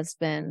 my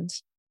husband,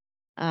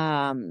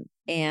 and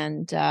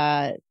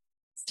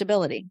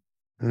stability.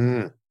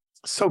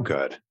 So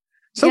good.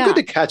 Good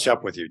to catch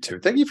up with you too.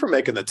 Thank you for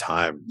making the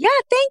time. Yeah,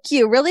 thank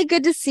you. Really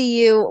good to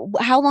see you.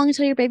 How long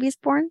until your baby's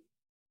born?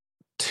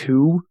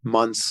 2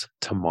 months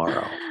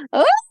tomorrow.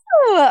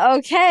 Oh,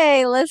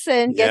 okay.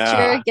 Listen,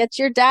 get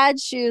your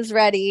dad's shoes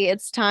ready.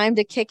 It's time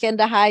to kick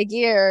into high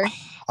gear.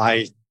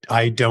 I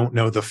don't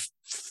know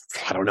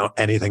I don't know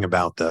anything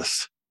about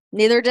this.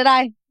 Neither did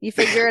I. You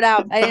figure it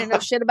out. I didn't know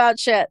shit about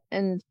shit.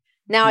 And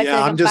now I think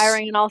I'm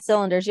firing in all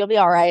cylinders. You'll be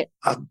all right.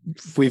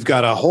 We've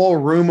got a whole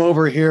room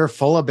over here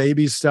full of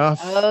baby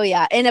stuff. Oh,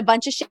 yeah. And a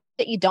bunch of shit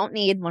that you don't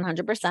need.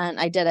 100%.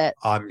 I did it.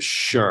 I'm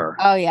sure.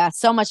 Oh, yeah.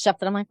 So much stuff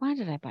that I'm like, why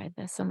did I buy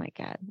this? Oh, my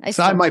God.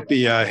 I might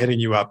be hitting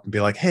you up and be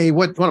like, hey,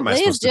 what am I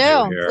supposed to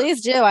do here?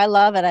 Please do. I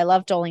love it. I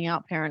love doling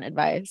out parent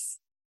advice.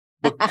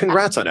 But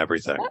congrats on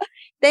everything.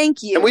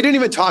 Thank you. And we didn't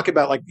even talk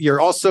about, like, you're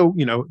also,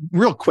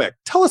 real quick,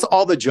 tell us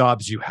all the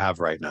jobs you have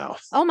right now.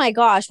 Oh my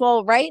gosh.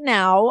 Well, right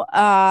now,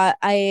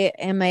 I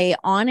am a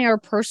on-air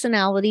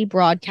personality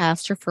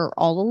broadcaster for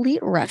All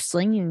Elite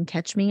Wrestling. You can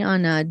catch me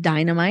on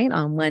Dynamite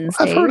on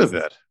Wednesdays. I've heard of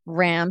it.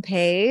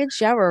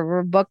 Rampage. Yeah,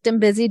 we're booked and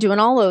busy doing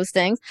all those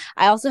things.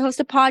 I also host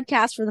a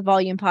podcast for the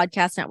Volume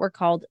Podcast Network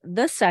called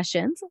The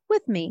Sessions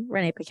with me,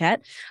 Renee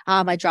Paquette.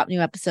 I drop new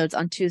episodes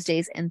on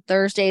Tuesdays and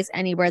Thursdays,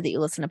 anywhere that you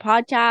listen to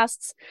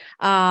podcasts.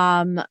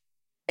 And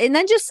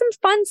then just some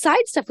fun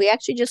side stuff. We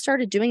actually just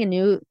started doing a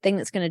new thing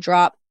that's going to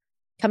drop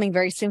coming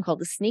very soon called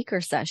the Sneaker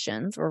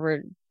Sessions, where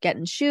we're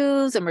getting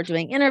shoes and we're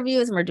doing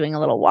interviews and we're doing a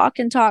little walk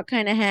and talk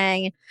kind of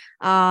hang.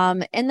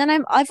 And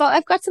then I've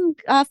got some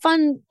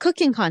fun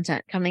cooking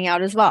content coming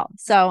out as well.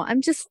 So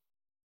I'm just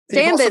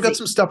staying You've also busy. got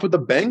some stuff with the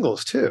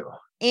Bengals too.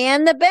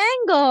 And the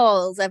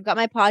Bengals. I've got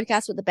my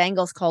podcast with the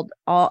Bengals called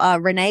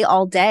Renee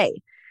All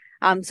Day.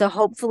 So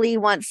hopefully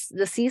once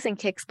the season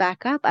kicks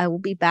back up, I will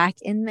be back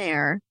in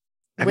there.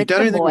 Have you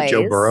done anything with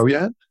Joe Burrow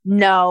yet?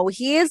 No,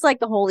 he is like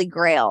the holy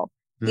grail.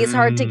 He's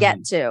hard to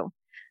get to.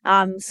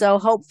 So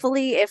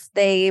hopefully if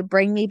they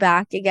bring me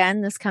back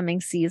again this coming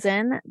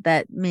season,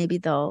 that maybe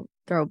they'll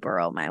throw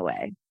Burrow my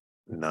way.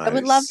 Nice. I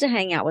would love to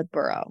hang out with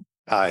Burrow.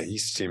 He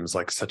seems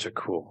like such a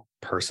cool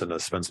person to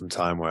spend some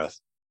time with.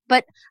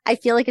 But I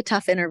feel like a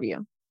tough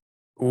interview.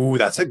 Ooh,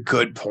 that's a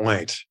good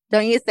point.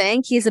 Don't you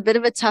think? He's a bit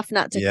of a tough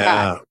nut to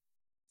crack.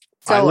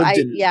 So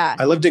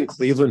I lived in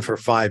Cleveland for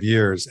 5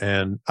 years,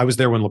 and I was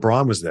there when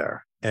LeBron was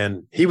there.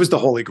 And he was the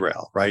holy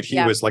grail, right? He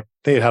was like,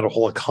 they had a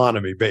whole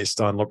economy based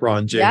on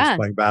LeBron James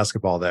playing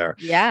basketball there.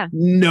 Yeah.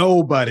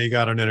 Nobody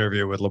got an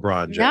interview with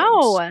LeBron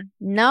James.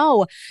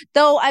 No.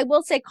 Though I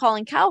will say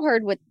Colin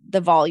Cowherd with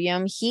the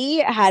Volume,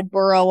 he had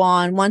Burrow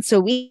on once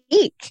a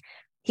week.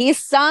 He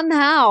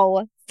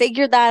somehow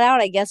figured that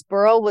out. I guess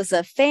Burrow was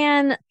a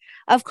fan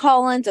of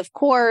Colin's, of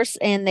course,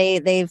 and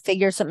they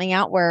figured something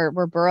out where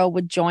Burrow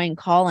would join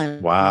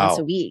Colin once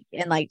a week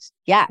and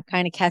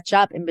kind of catch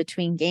up in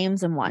between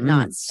games and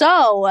whatnot.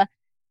 So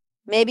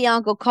maybe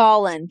Uncle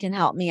Colin can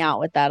help me out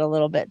with that a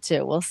little bit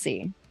too. We'll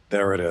see.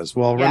 There it is.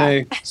 Well,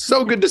 Renee,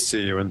 so good to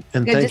see you, and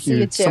thank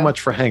you so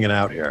much for hanging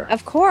out here.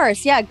 Of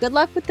course. Yeah. Good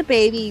luck with the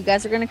baby. You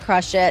guys are going to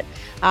crush it.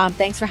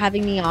 Thanks for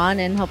having me on,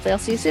 and hopefully I'll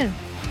see you soon.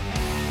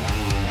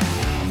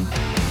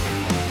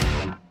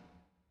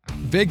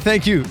 Big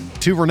thank you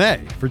to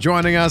Renee for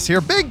joining us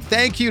here. Big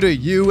thank you to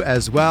you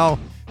as well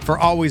for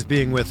always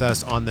being with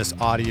us on this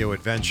audio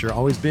adventure,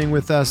 always being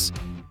with us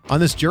on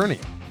this journey.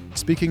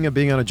 Speaking of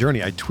being on a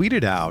journey, I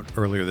tweeted out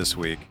earlier this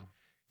week.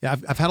 Yeah,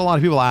 I've had a lot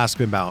of people ask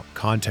me about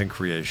content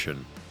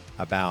creation,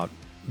 about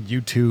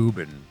YouTube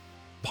and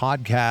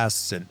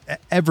podcasts and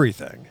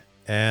everything.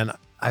 And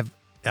I've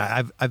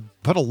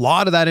put a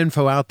lot of that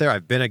info out there.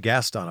 I've been a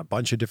guest on a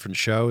bunch of different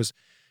shows.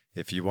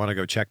 If you want to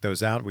go check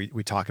those out,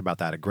 we talk about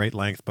that at great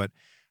length. But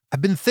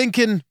I've been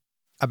thinking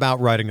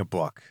about writing a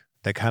book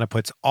that kind of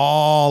puts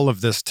all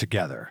of this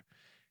together.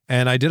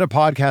 And I did a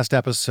podcast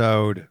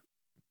episode,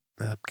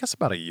 I guess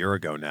about a year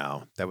ago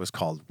now, that was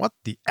called What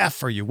the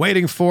F Are You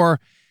Waiting For?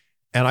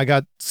 And I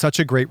got such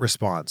a great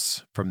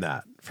response from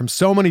that, from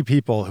so many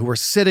people who were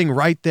sitting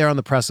right there on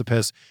the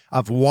precipice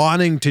of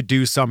wanting to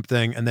do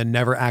something and then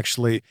never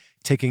actually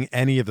taking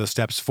any of the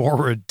steps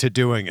forward to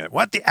doing it.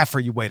 What the F are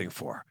you waiting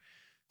for?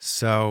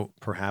 So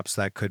perhaps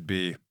that could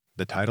be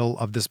the title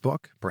of this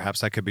book. Perhaps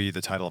that could be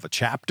the title of a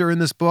chapter in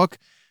this book.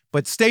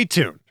 But stay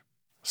tuned.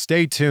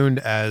 Stay tuned,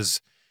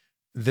 as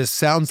this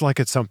sounds like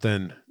it's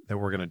something that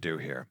we're going to do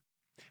here.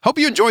 Hope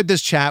you enjoyed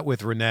this chat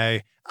with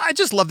Renee. I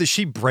just love that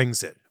she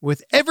brings it.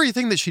 With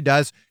everything that she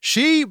does,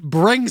 she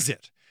brings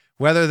it.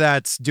 Whether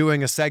that's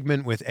doing a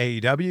segment with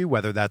AEW,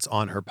 whether that's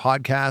on her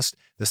podcast,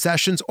 The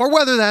Sessions, or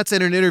whether that's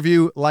in an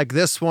interview like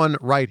this one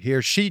right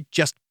here, she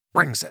just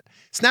brings it.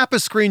 Snap a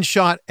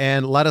screenshot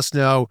and let us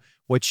know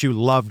what you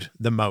loved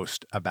the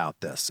most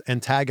about this,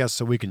 and tag us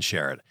so we can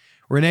share it.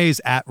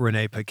 Renee's at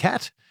Renee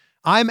Paquette.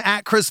 I'm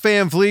at Chris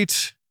Van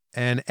Vliet,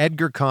 and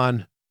Edgar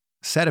Kahn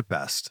said it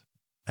best.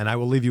 And I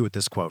will leave you with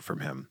this quote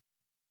from him.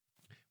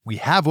 We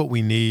have what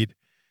we need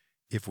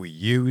if we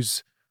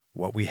use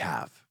what we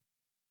have.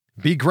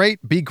 Be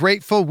great, be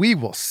grateful. We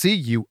will see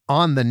you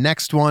on the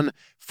next one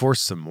for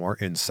some more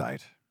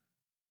insight.